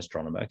say I'm an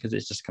astronomer because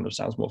it just kind of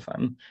sounds more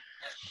fun.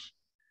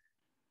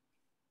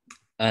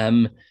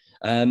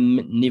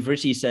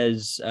 Nivriti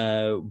says,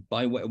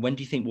 when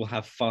do you think we'll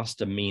have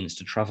faster means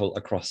to travel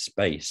across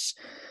space?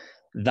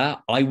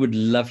 That I would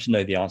love to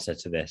know the answer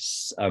to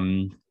this.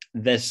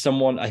 There's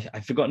someone,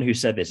 I've forgotten who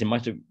said this. It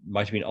might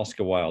have been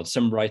Oscar Wilde.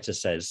 Some writer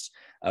says,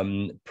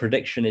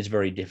 prediction is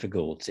very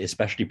difficult,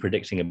 especially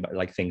predicting about,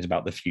 like, things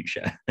about the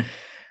future.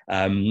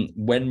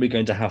 When we're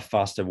going to have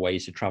faster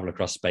ways to travel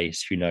across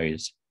space, who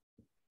knows?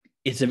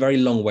 It's a very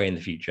long way in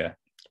the future.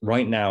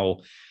 Right now,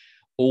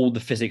 all the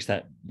physics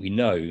that we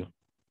know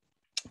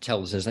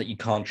tells us that you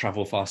can't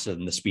travel faster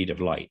than the speed of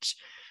light.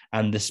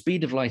 And the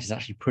speed of light is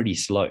actually pretty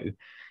slow.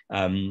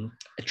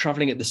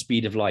 Traveling at the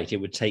speed of light, it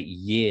would take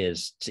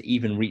years to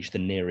even reach the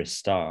nearest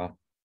star.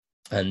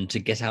 And to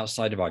get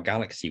outside of our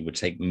galaxy would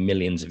take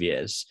millions of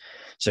years.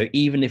 So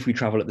even if we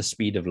travel at the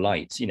speed of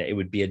light, it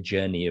would be a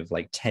journey of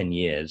like 10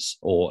 years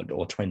or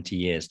 20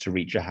 years to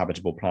reach a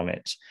habitable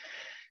planet.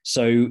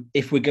 So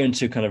if we're going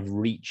to kind of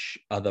reach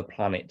other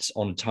planets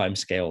on a time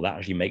scale that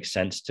actually makes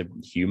sense to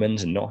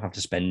humans and not have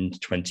to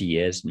spend 20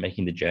 years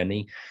making the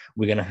journey,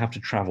 we're going to have to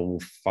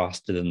travel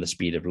faster than the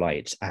speed of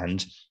light.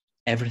 And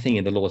everything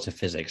in the laws of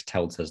physics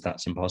tells us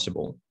that's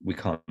impossible. We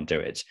can't do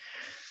it.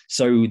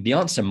 So the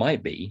answer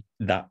might be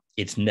that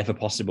it's never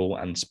possible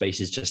and space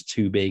is just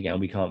too big and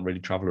we can't really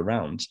travel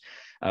around.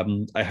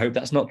 I hope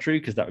that's not true,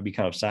 because that would be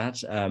kind of sad.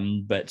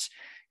 But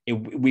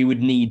we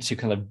would need to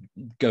kind of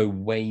go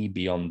way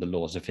beyond the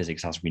laws of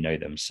physics as we know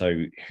them.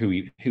 So who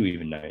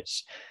even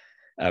knows?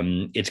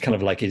 It's kind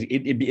of like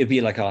it'd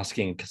be like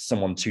asking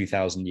someone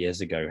 2,000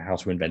 years ago how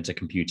to invent a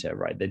computer,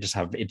 right? They just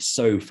have, it's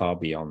so far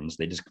beyond,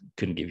 they just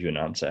couldn't give you an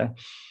answer.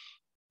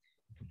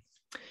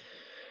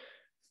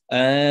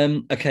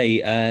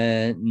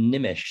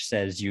 Nimish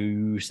says,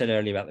 you said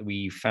earlier about that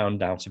we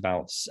found out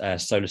about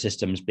solar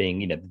systems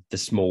being, the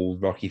small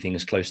rocky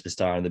things close to the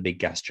star and the big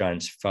gas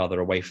giants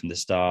farther away from the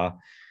star,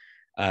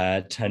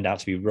 turned out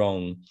to be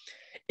wrong.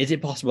 Is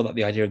it possible that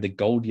the idea of the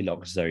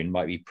Goldilocks zone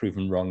might be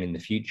proven wrong in the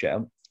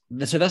future?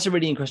 So that's a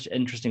really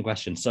interesting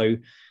question. So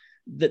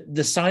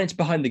the science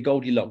behind the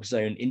Goldilocks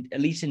zone,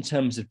 at least in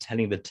terms of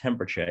telling the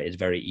temperature, is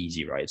very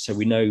easy, right? So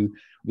we know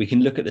we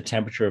can look at the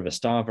temperature of a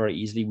star very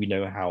easily. We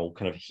know how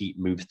kind of heat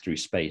moves through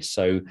space.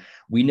 So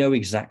we know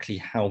exactly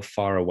how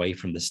far away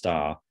from the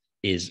star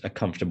is a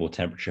comfortable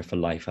temperature for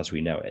life as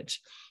we know it.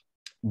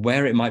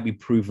 Where it might be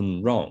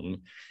proven wrong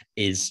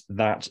is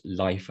that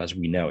life as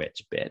we know it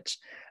bit.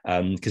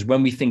 Because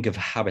when we think of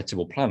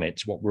habitable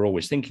planets, what we're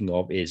always thinking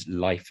of is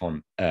life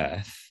on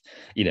Earth,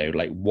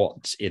 like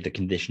what are the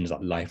conditions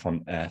that life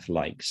on Earth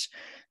likes.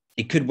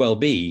 It could well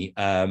be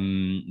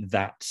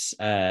that,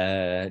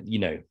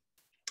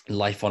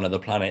 life on other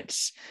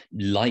planets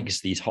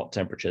likes these hot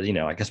temperatures.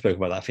 Like I spoke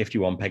about that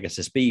 51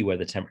 Pegasus B, where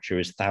the temperature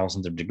is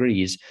thousands of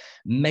degrees.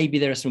 Maybe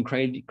there are some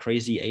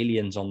crazy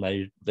aliens on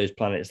those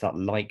planets that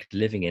like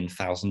living in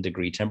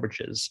 1,000-degree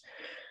temperatures.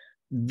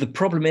 The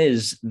problem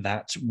is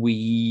that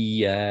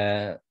we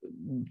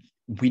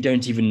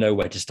don't even know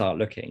where to start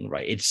looking,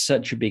 right? It's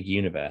such a big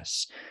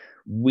universe.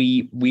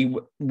 We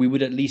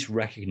would at least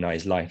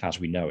recognize life as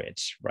we know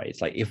it, right?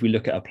 It's like if we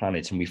look at a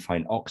planet and we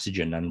find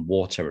oxygen and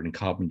water and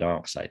carbon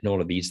dioxide and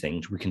all of these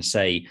things, we can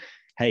say,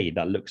 hey,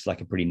 that looks like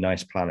a pretty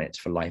nice planet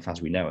for life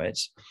as we know it.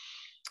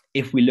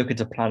 If we look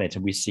at a planet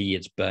and we see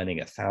it's burning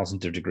 1,000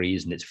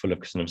 degrees and it's full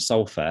of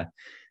sulfur,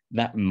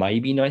 that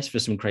might be nice for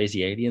some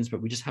crazy aliens,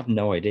 but we just have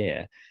no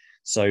idea.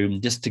 So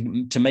just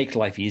to make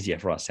life easier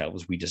for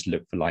ourselves, we just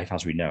look for life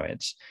as we know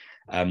it.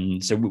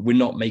 So we're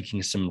not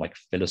making some like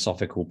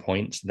philosophical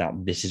points that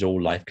this is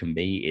all life can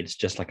be. It's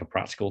just like a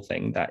practical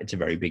thing that it's a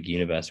very big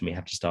universe and we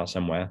have to start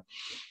somewhere.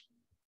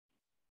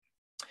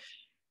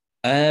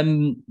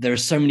 There are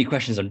so many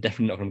questions. I'm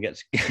definitely not going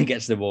to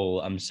get to them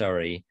all. I'm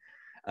sorry.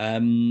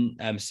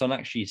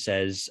 Sonakshi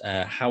says,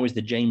 how is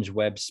the James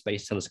Webb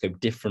Space Telescope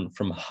different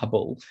from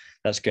Hubble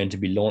that's going to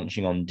be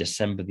launching on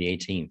December the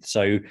 18th?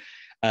 So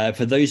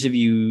for those of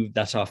you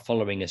that are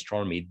following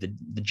astronomy,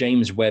 the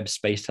James Webb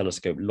Space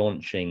Telescope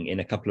launching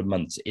in a couple of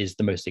months is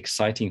the most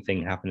exciting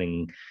thing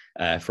happening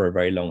for a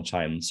very long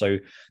time. So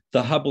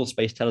the Hubble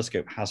Space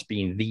Telescope has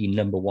been the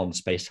 #1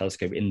 space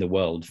telescope in the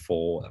world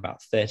for about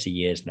 30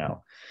 years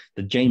now.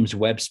 The James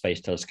Webb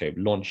Space Telescope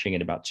launching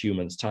in about 2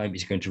 months' time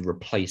is going to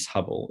replace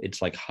Hubble. It's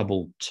like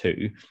Hubble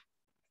 2.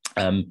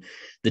 The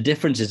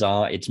differences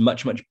are it's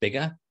much, much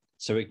bigger,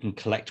 so it can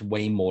collect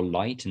way more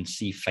light and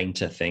see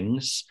fainter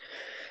things.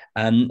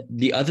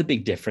 The other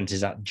big difference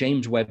is that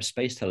James Webb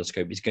Space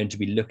Telescope is going to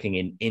be looking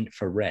in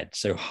infrared.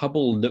 So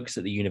Hubble looks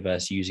at the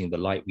universe using the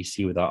light we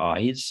see with our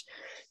eyes.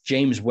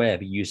 James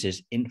Webb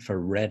uses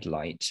infrared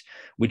light,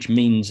 which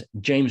means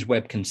James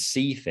Webb can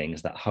see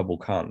things that Hubble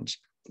can't.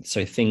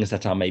 So things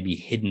that are maybe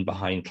hidden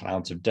behind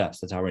clouds of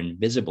dust that are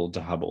invisible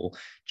to Hubble,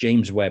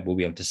 James Webb will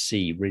be able to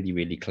see really,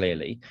 really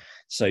clearly.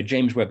 So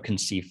James Webb can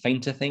see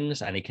fainter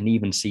things, and it can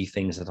even see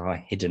things that are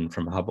hidden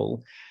from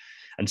Hubble.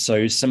 And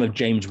so some of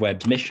James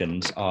Webb's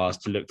missions are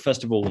to look,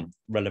 first of all,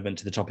 relevant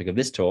to the topic of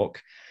this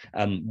talk.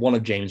 One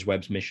of James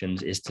Webb's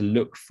missions is to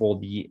look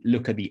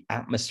at the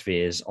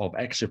atmospheres of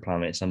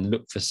exoplanets and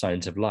look for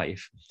signs of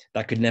life.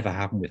 That could never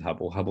happen with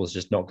Hubble. Hubble's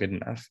just not good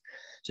enough.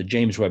 So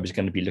James Webb is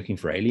going to be looking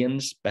for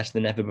aliens better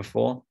than ever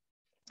before.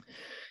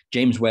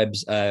 James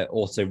Webb's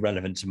also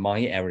relevant to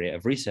my area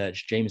of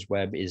research. James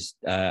Webb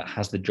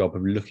has the job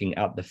of looking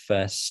at the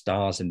first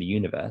stars in the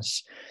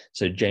universe.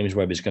 So James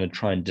Webb is going to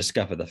try and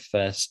discover the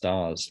first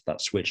stars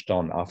that switched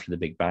on after the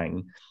Big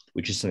Bang,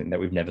 which is something that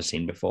we've never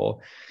seen before.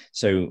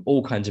 So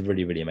all kinds of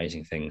really, really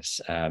amazing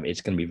things.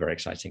 It's going to be very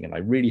exciting. And I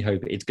really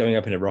hope it's going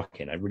up in a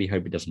rocket. I really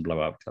hope it doesn't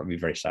blow up. That would be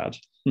very sad.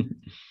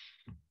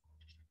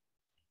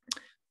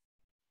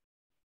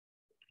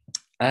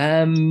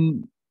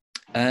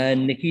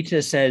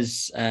 Nikita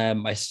says,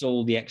 I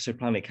saw the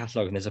exoplanet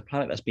catalog and there's a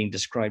planet that's being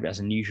described as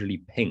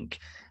unusually pink.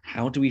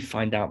 How do we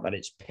find out that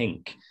it's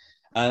pink?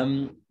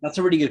 That's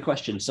a really good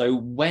question.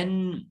 So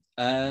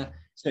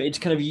so it's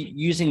kind of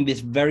using this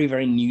very,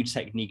 very new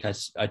technique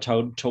I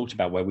talked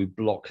about, where we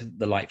block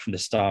the light from the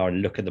star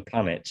and look at the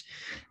planet.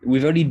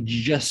 We've only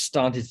just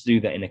started to do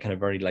that in a kind of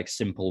very like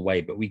simple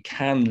way, but we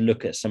can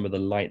look at some of the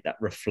light that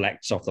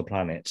reflects off the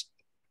planet.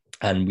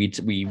 And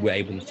we were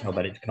able to tell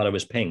that its color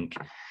was pink.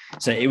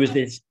 So it was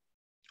this.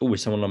 Oh,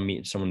 is someone on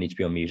mute? Someone needs to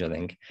be on mute, I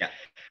think. Yeah,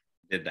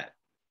 did that.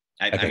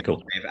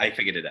 Cool. I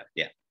figured it out.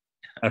 Yeah.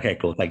 Okay,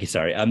 cool. Thank you.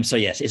 Sorry. So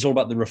yes, it's all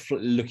about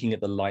looking at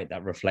the light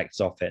that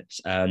reflects off it.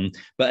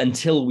 But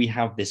until we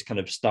have this kind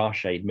of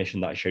Starshade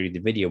mission that I showed you the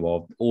video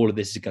of, all of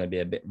this is going to be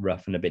a bit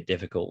rough and a bit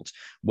difficult.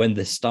 When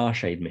the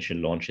Starshade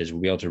mission launches,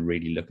 we'll be able to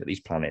really look at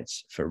these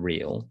planets for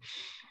real.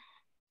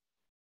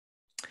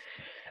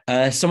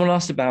 Someone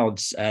asked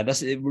about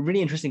that's a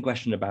really interesting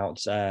question about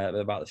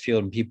the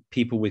field and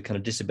people with kind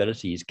of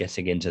disabilities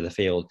getting into the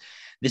field.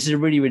 This is a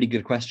really, really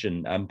good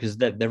question because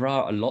there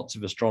are lots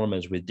of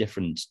astronomers with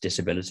different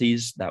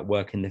disabilities that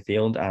work in the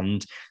field,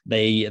 and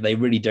they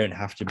really don't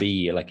have to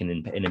be like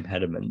an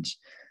impediment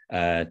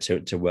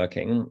to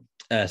working.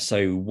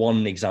 So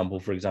one example,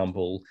 for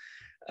example,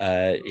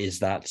 is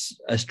that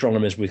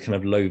astronomers with kind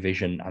of low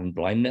vision and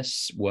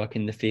blindness work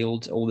in the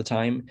field all the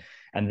time.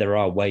 And there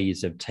are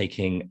ways of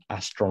taking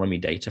astronomy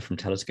data from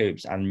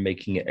telescopes and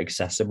making it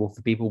accessible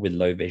for people with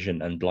low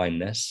vision and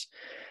blindness.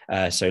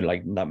 So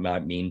like that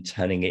might mean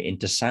turning it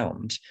into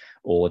sound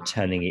or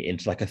turning it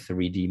into like a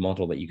 3D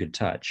model that you could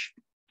touch.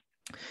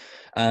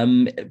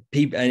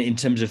 People, in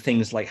terms of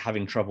things like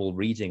having trouble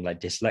reading,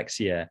 like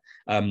dyslexia,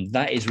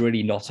 that is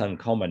really not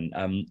uncommon.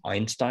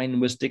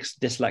 Einstein was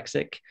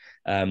dyslexic,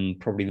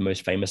 probably the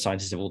most famous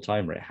scientist of all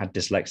time, right? Had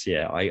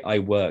dyslexia. I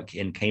work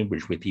in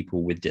Cambridge with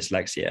people with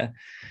dyslexia.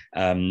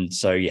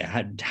 So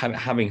yeah,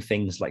 having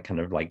things like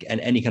kind of like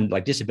any kind of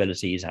like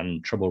disabilities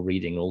and trouble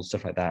reading, all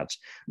stuff like that,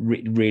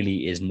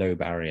 really is no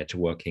barrier to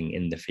working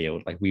in the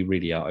field. Like we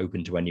really are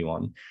open to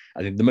anyone.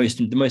 I think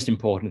the most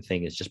important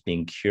thing is just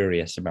being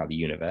curious about the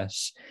universe.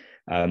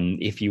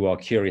 If you are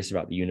curious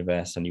about the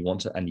universe and you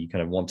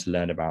kind of want to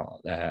learn about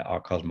our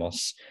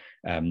cosmos,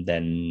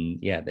 then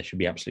yeah, there should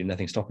be absolutely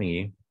nothing stopping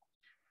you.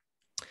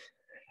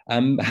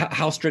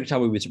 How strict are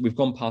we? We've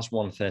gone past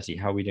 1:30.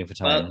 How are we doing for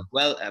time?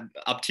 Well,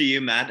 up to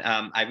you, Matt.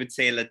 I would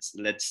say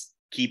let's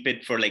keep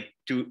it for like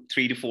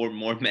 3 to 4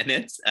 more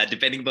minutes,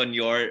 depending on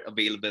your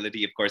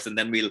availability, of course, and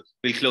then we'll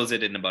close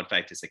it in about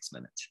 5 to 6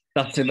 minutes.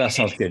 That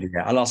sounds good.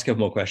 Yeah, I'll ask a couple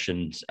more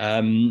questions. So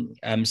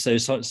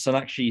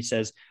Sonakshi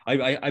says,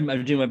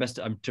 I'm doing my best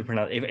to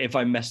pronounce. If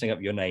I'm messing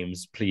up your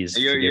names, please.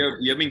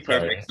 You're being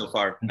perfect so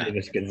far, Matt.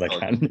 As good as I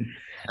can.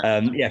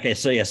 Yeah, okay.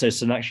 So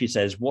Sonakshi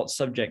says, what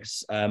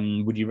subjects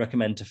would you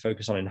recommend to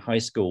focus on in high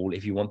school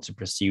if you want to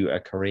pursue a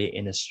career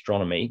in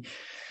astronomy?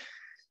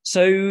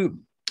 So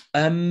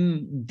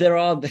the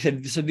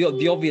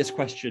obvious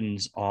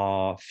questions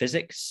are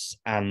physics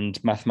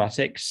and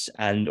mathematics,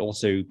 and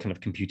also kind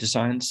of computer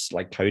science,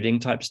 like coding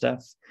type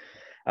stuff,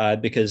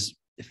 because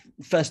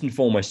first and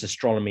foremost,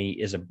 astronomy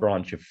is a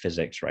branch of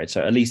physics, right?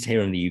 So at least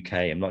here in the UK,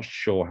 I'm not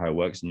sure how it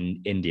works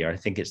in India. I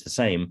think it's the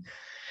same.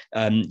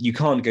 You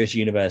can't go to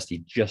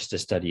university just to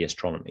study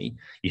astronomy.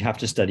 You have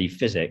to study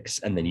physics,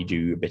 and then you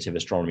do a bit of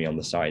astronomy on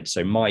the side.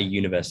 So my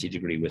university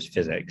degree was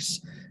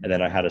physics, and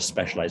then I had a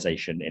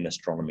specialization in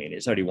astronomy. And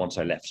it's only once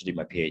I left to do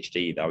my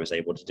PhD that I was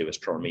able to do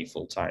astronomy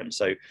full time.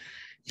 So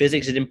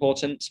physics is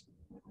important.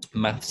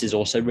 Maths is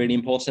also really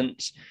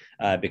important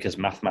because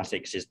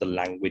mathematics is the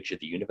language of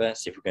the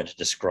universe. If we're going to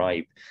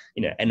describe,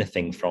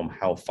 anything from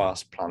how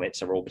fast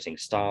planets are orbiting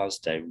stars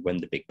to when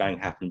the Big Bang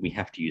happened, we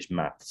have to use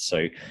maths.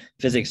 So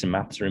physics and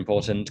maths are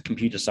important.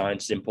 Computer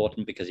science is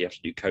important because you have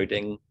to do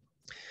coding.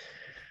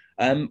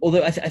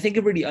 Although I think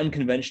a really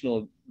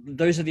unconventional,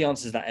 those are the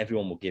answers that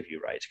everyone will give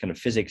you, right? Kind of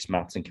physics,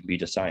 maths, and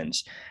computer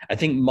science. I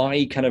think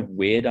my kind of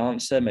weird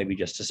answer, maybe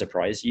just to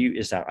surprise you,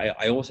 is that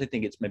I also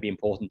think it's maybe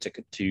important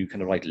to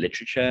kind of like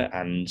literature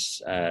and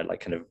like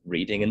kind of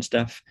reading and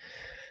stuff.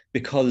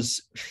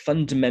 Because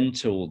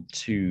fundamental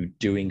to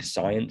doing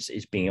science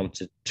is being able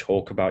to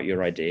talk about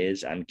your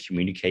ideas and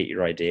communicate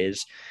your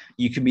ideas.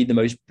 You can be the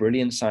most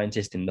brilliant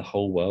scientist in the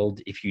whole world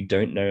if you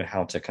don't know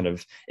how to kind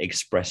of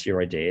express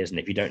your ideas,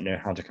 and if you don't know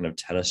how to kind of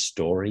tell a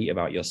story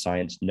about your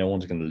science, no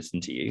one's going to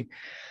listen to you.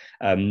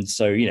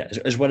 So,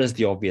 as well as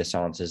the obvious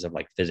answers of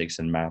like physics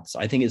and maths,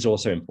 I think it's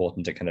also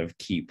important to kind of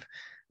keep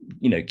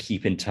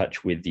in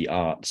touch with the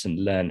arts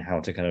and learn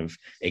how to kind of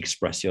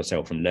express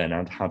yourself and learn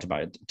how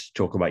to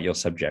talk about your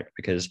subject,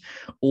 because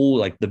all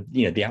like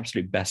the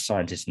absolute best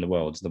scientists in the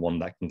world is the one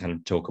that can kind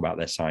of talk about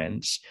their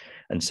science.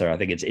 And so I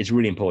think it's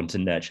really important to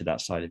nurture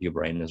that side of your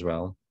brain as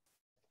well.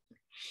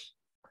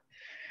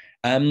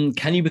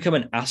 Can you become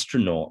an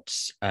astronaut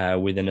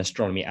within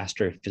astronomy,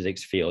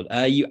 astrophysics field?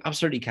 You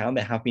absolutely can.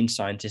 There have been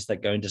scientists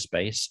that go into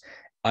space.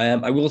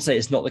 I will say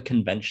it's not the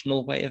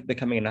conventional way of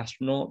becoming an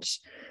astronaut.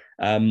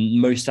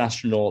 Most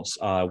astronauts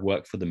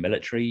work for the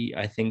military.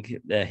 I think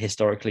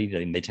historically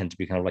they tend to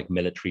be kind of like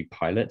military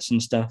pilots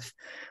and stuff.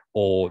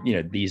 Or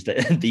these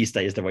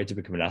days the way to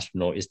become an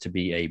astronaut is to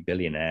be a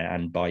billionaire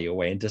and buy your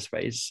way into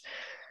space.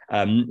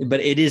 But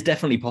it is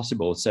definitely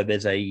possible. So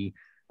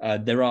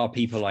there are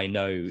people I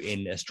know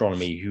in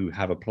astronomy who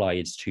have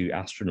applied to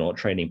astronaut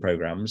training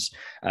programs.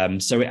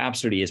 So it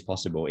absolutely is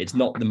possible. It's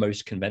not the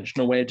most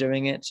conventional way of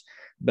doing it,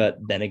 but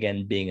then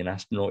again, being an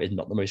astronaut is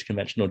not the most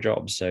conventional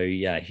job. So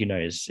yeah, who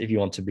knows? If you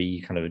want to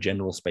be kind of a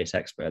general space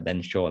expert,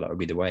 then sure, that would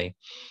be the way.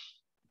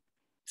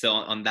 So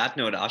on that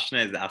note,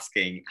 Ashna is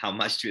asking, how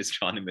much do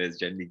astronomers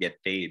generally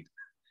get paid?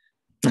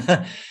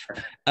 I'm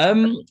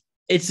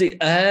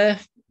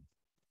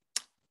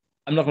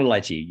not going to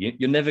lie to you.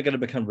 You're never going to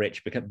become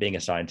rich being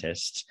a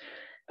scientist,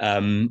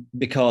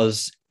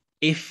 because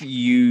if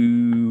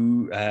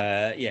you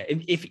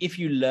if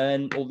you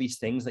learn all these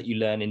things that you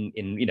learn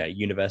in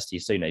university,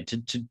 so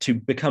to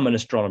become an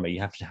astronomer, you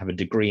have to have a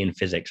degree in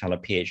physics and a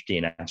PhD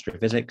in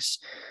astrophysics,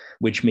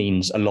 which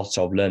means a lot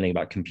of learning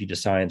about computer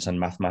science and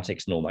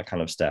mathematics and all that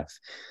kind of stuff.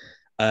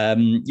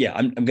 I'm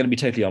going to be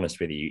totally honest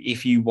with you.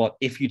 If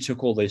you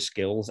took all those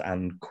skills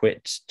and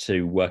quit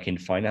to work in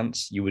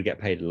finance, you would get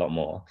paid a lot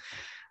more.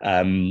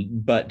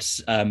 But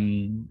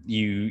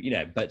you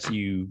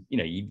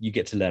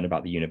get to learn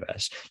about the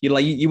universe.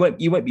 You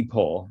won't be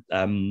poor.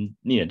 Don't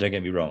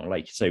get me wrong.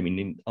 Like, so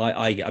I'm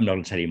not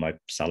going to tell you my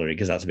salary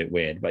because that's a bit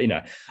weird. But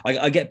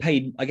I get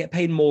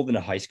paid more than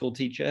a high school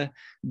teacher.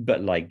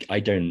 But like, I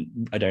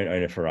don't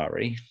own a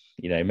Ferrari.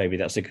 Maybe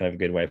that's a kind of a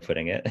good way of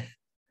putting it.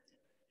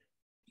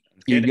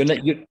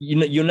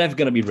 You're never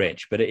going to be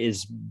rich, but it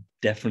is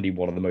definitely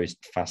one of the most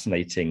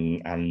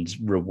fascinating and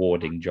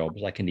rewarding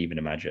jobs I can even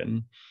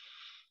imagine.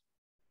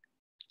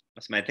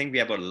 So I think we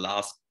have a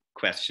last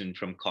question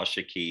from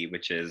Kaushiki,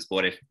 which is,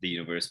 what if the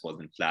universe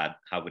wasn't flat?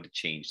 How would it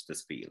change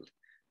this field?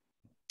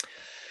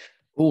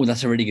 Oh,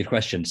 that's a really good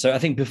question. So I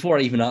think before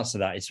I even answer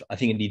that, it's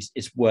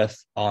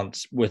worth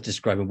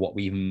describing what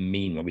we even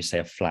mean when we say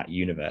a flat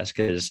universe,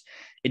 because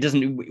it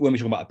doesn't, when we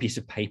talk about a piece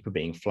of paper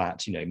being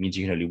flat, it means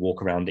you can only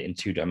walk around it in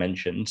 2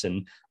 dimensions,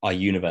 and our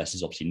universe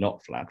is obviously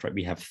not flat, right?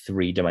 We have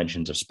 3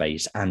 dimensions of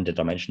space and a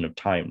dimension of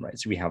time, right?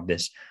 So we have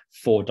this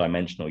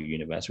 4-dimensional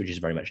universe, which is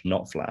very much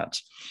not flat.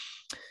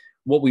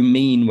 What we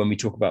mean when we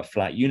talk about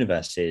flat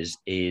universes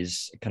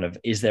is kind of,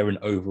 is there an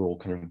overall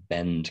kind of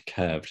bend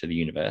curve to the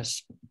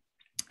universe?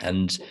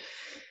 And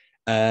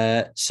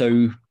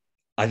so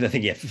I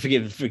think, yeah,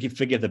 forgive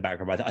the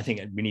background, but I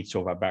think we need to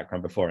talk about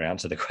background before I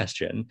answer the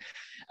question.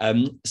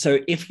 So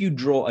if you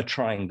draw a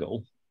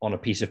triangle on a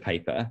piece of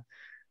paper,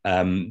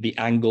 the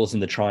angles in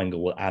the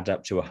triangle will add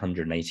up to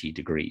 180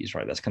 degrees,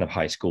 right? That's kind of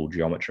high school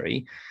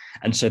geometry.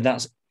 And so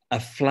that's a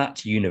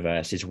flat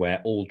universe is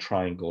where all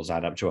triangles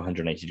add up to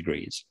 180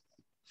 degrees.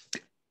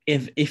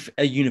 If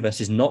a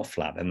universe is not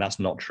flat, then that's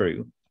not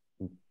true.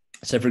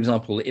 So for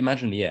example,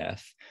 imagine the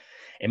Earth.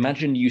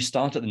 Imagine you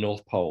start at the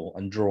North Pole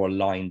and draw a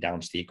line down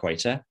to the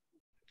equator.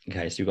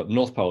 Okay, so you've got the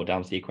North Pole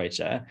down to the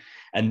equator,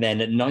 and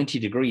then at 90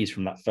 degrees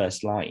from that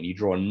first line, you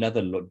draw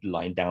another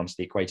line down to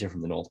the equator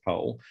from the North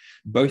Pole.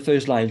 Both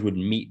those lines would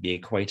meet the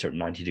equator at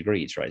 90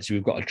 degrees, right? So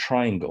we've got a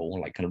triangle,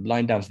 like kind of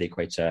line down to the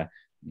equator,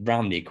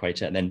 round the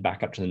equator, and then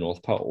back up to the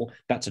North Pole.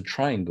 That's a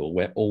triangle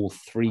where all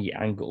three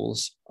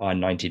angles are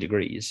 90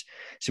 degrees.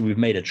 So we've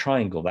made a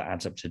triangle that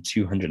adds up to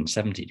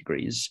 270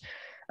 degrees,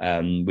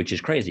 which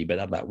is crazy,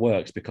 but that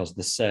works because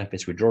the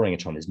surface we're drawing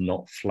it on is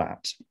not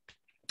flat.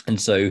 And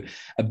so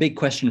a big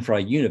question for our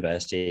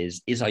universe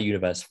is our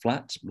universe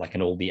flat, like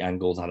and all the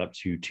angles add up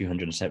to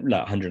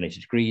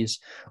 180 degrees,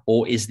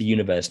 or is the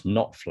universe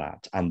not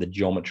flat and the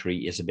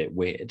geometry is a bit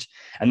weird?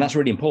 And that's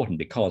really important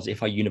because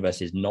if our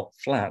universe is not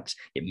flat,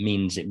 it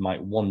means it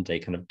might one day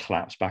kind of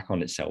collapse back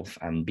on itself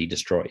and be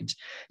destroyed.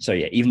 So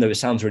yeah, even though it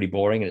sounds really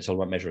boring and it's all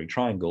about measuring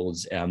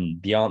triangles,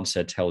 the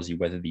answer tells you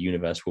whether the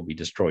universe will be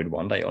destroyed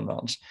one day or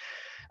not.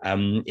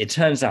 It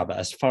turns out that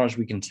as far as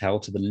we can tell,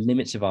 to the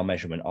limits of our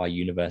measurement, our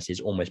universe is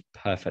almost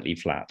perfectly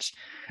flat,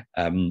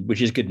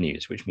 which is good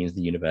news, which means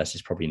the universe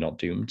is probably not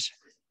doomed.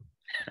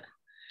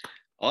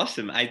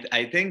 Awesome.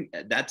 I think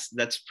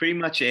that's pretty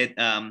much it.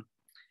 I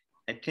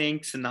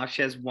think Sanakshi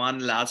has one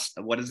last,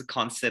 what is the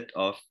concept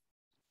of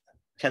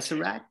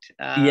tesseract?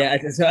 Yeah,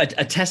 so a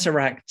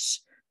tesseract,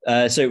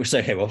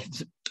 okay, well,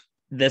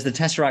 there's the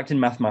tesseract in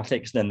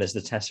mathematics, then there's the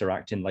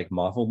tesseract in like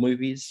Marvel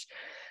movies.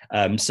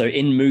 So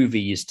in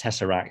movies,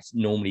 tesseract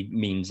normally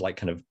means like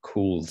kind of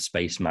cool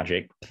space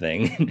magic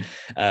thing.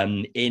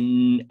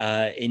 In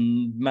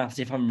maths,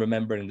 if I'm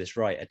remembering this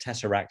right, a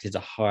tesseract is a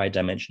higher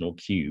dimensional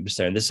cube.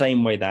 So in the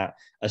same way that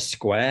a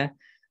square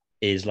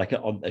is like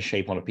a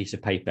shape on a piece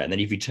of paper, and then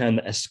if you turn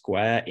a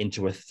square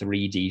into a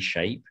 3D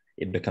shape,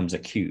 it becomes a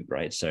cube,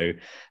 right? So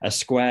a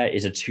square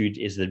is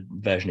the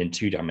version in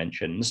 2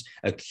 dimensions.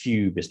 A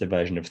cube is the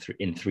version of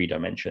in 3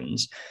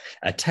 dimensions.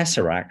 A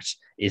tesseract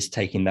is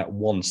taking that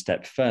one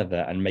step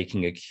further and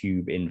making a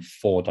cube in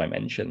 4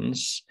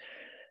 dimensions.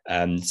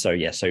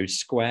 So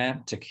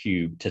square to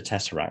cube to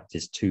tesseract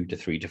is 2 to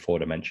 3 to 4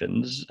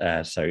 dimensions.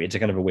 So it's a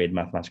kind of a weird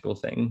mathematical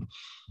thing.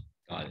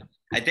 Got it.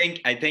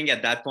 I think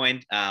at that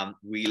point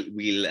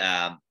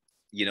we'll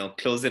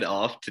close it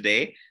off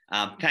today.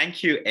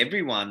 Thank you,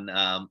 everyone,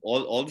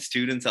 all the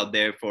students out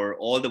there for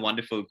all the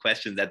wonderful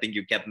questions. I think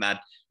you kept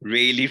Matt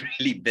really,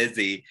 really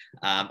busy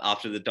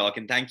after the talk.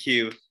 And thank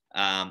you,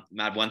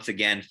 Matt, once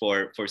again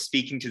for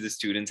speaking to the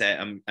students.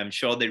 I'm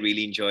sure they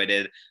really enjoyed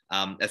it.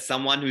 As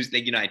someone who's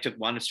like, I took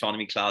one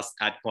astronomy class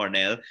at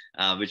Cornell,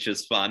 which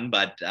was fun,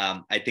 but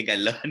I think I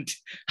learned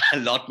a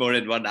lot more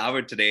in 1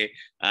 hour today.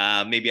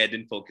 Maybe I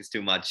didn't focus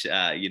too much,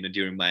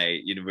 during my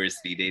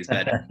university days,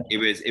 but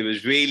it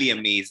was really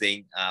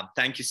amazing.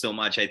 Thank you so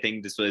much. I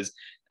think this was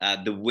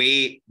the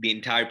way the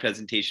entire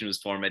presentation was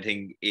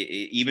formatting.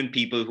 Even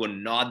people who were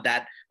not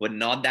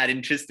that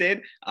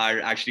interested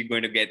are actually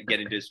going to get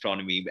into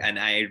astronomy. And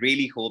I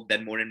really hope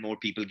that more and more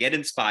people get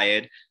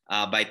inspired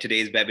by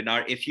today's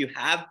webinar. If you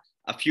have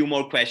a few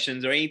more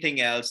questions or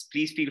anything else,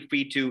 please feel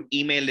free to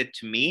email it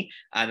to me,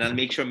 and I'll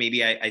make sure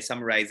maybe I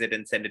summarize it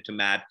and send it to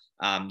Matt,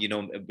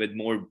 with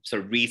more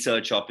sort of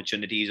research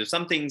opportunities or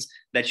some things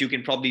that you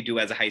can probably do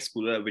as a high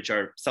schooler, which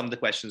are some of the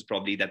questions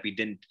probably that we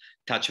didn't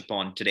touch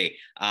upon today.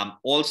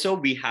 Also,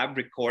 we have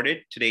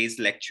recorded today's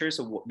lecture,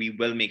 so we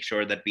will make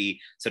sure that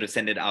we sort of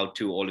send it out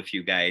to all of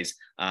you guys,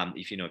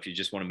 if you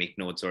just want to make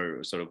notes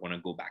or sort of want to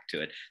go back to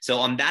it. So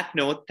on that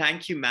note,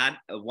 thank you, Matt,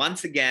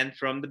 once again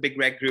from the Big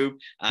Red Group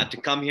to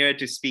come here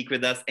to speak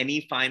with us.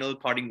 Any final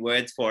parting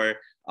words for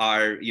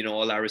our,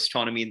 all our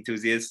astronomy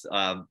enthusiasts?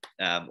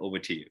 Over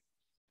to you.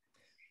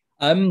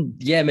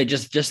 Yeah, mate,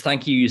 just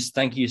thank you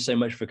so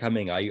much for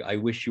coming. I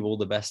wish you all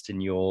the best in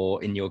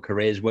your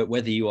careers,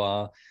 whether you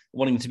are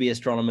wanting to be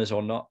astronomers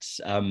or not.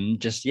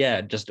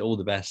 Just all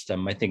the best.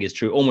 I think it's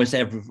true. Almost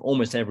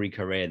every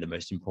career, the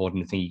most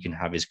important thing you can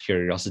have is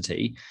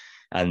curiosity,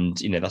 and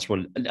that's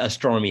what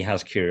astronomy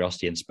has: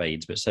 curiosity in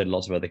spades. But so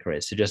lots of other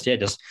careers. So just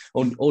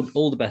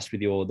all the best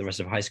with the rest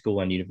of high school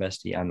and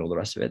university and all the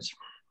rest of it.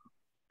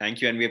 Thank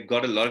you, and we've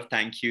got a lot of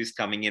thank yous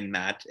coming in,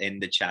 Matt,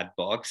 in the chat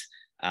box.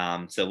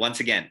 So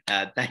once again,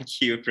 thank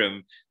you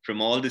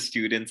from all the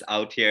students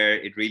out here.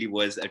 It really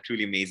was a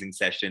truly amazing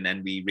session,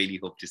 and we really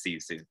hope to see you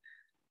soon.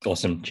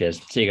 Awesome.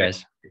 Cheers. See you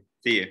guys.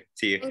 See you.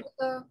 Thank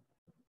you.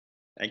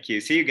 Thank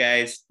you. See you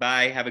guys.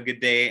 Bye. Have a good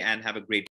day and have a great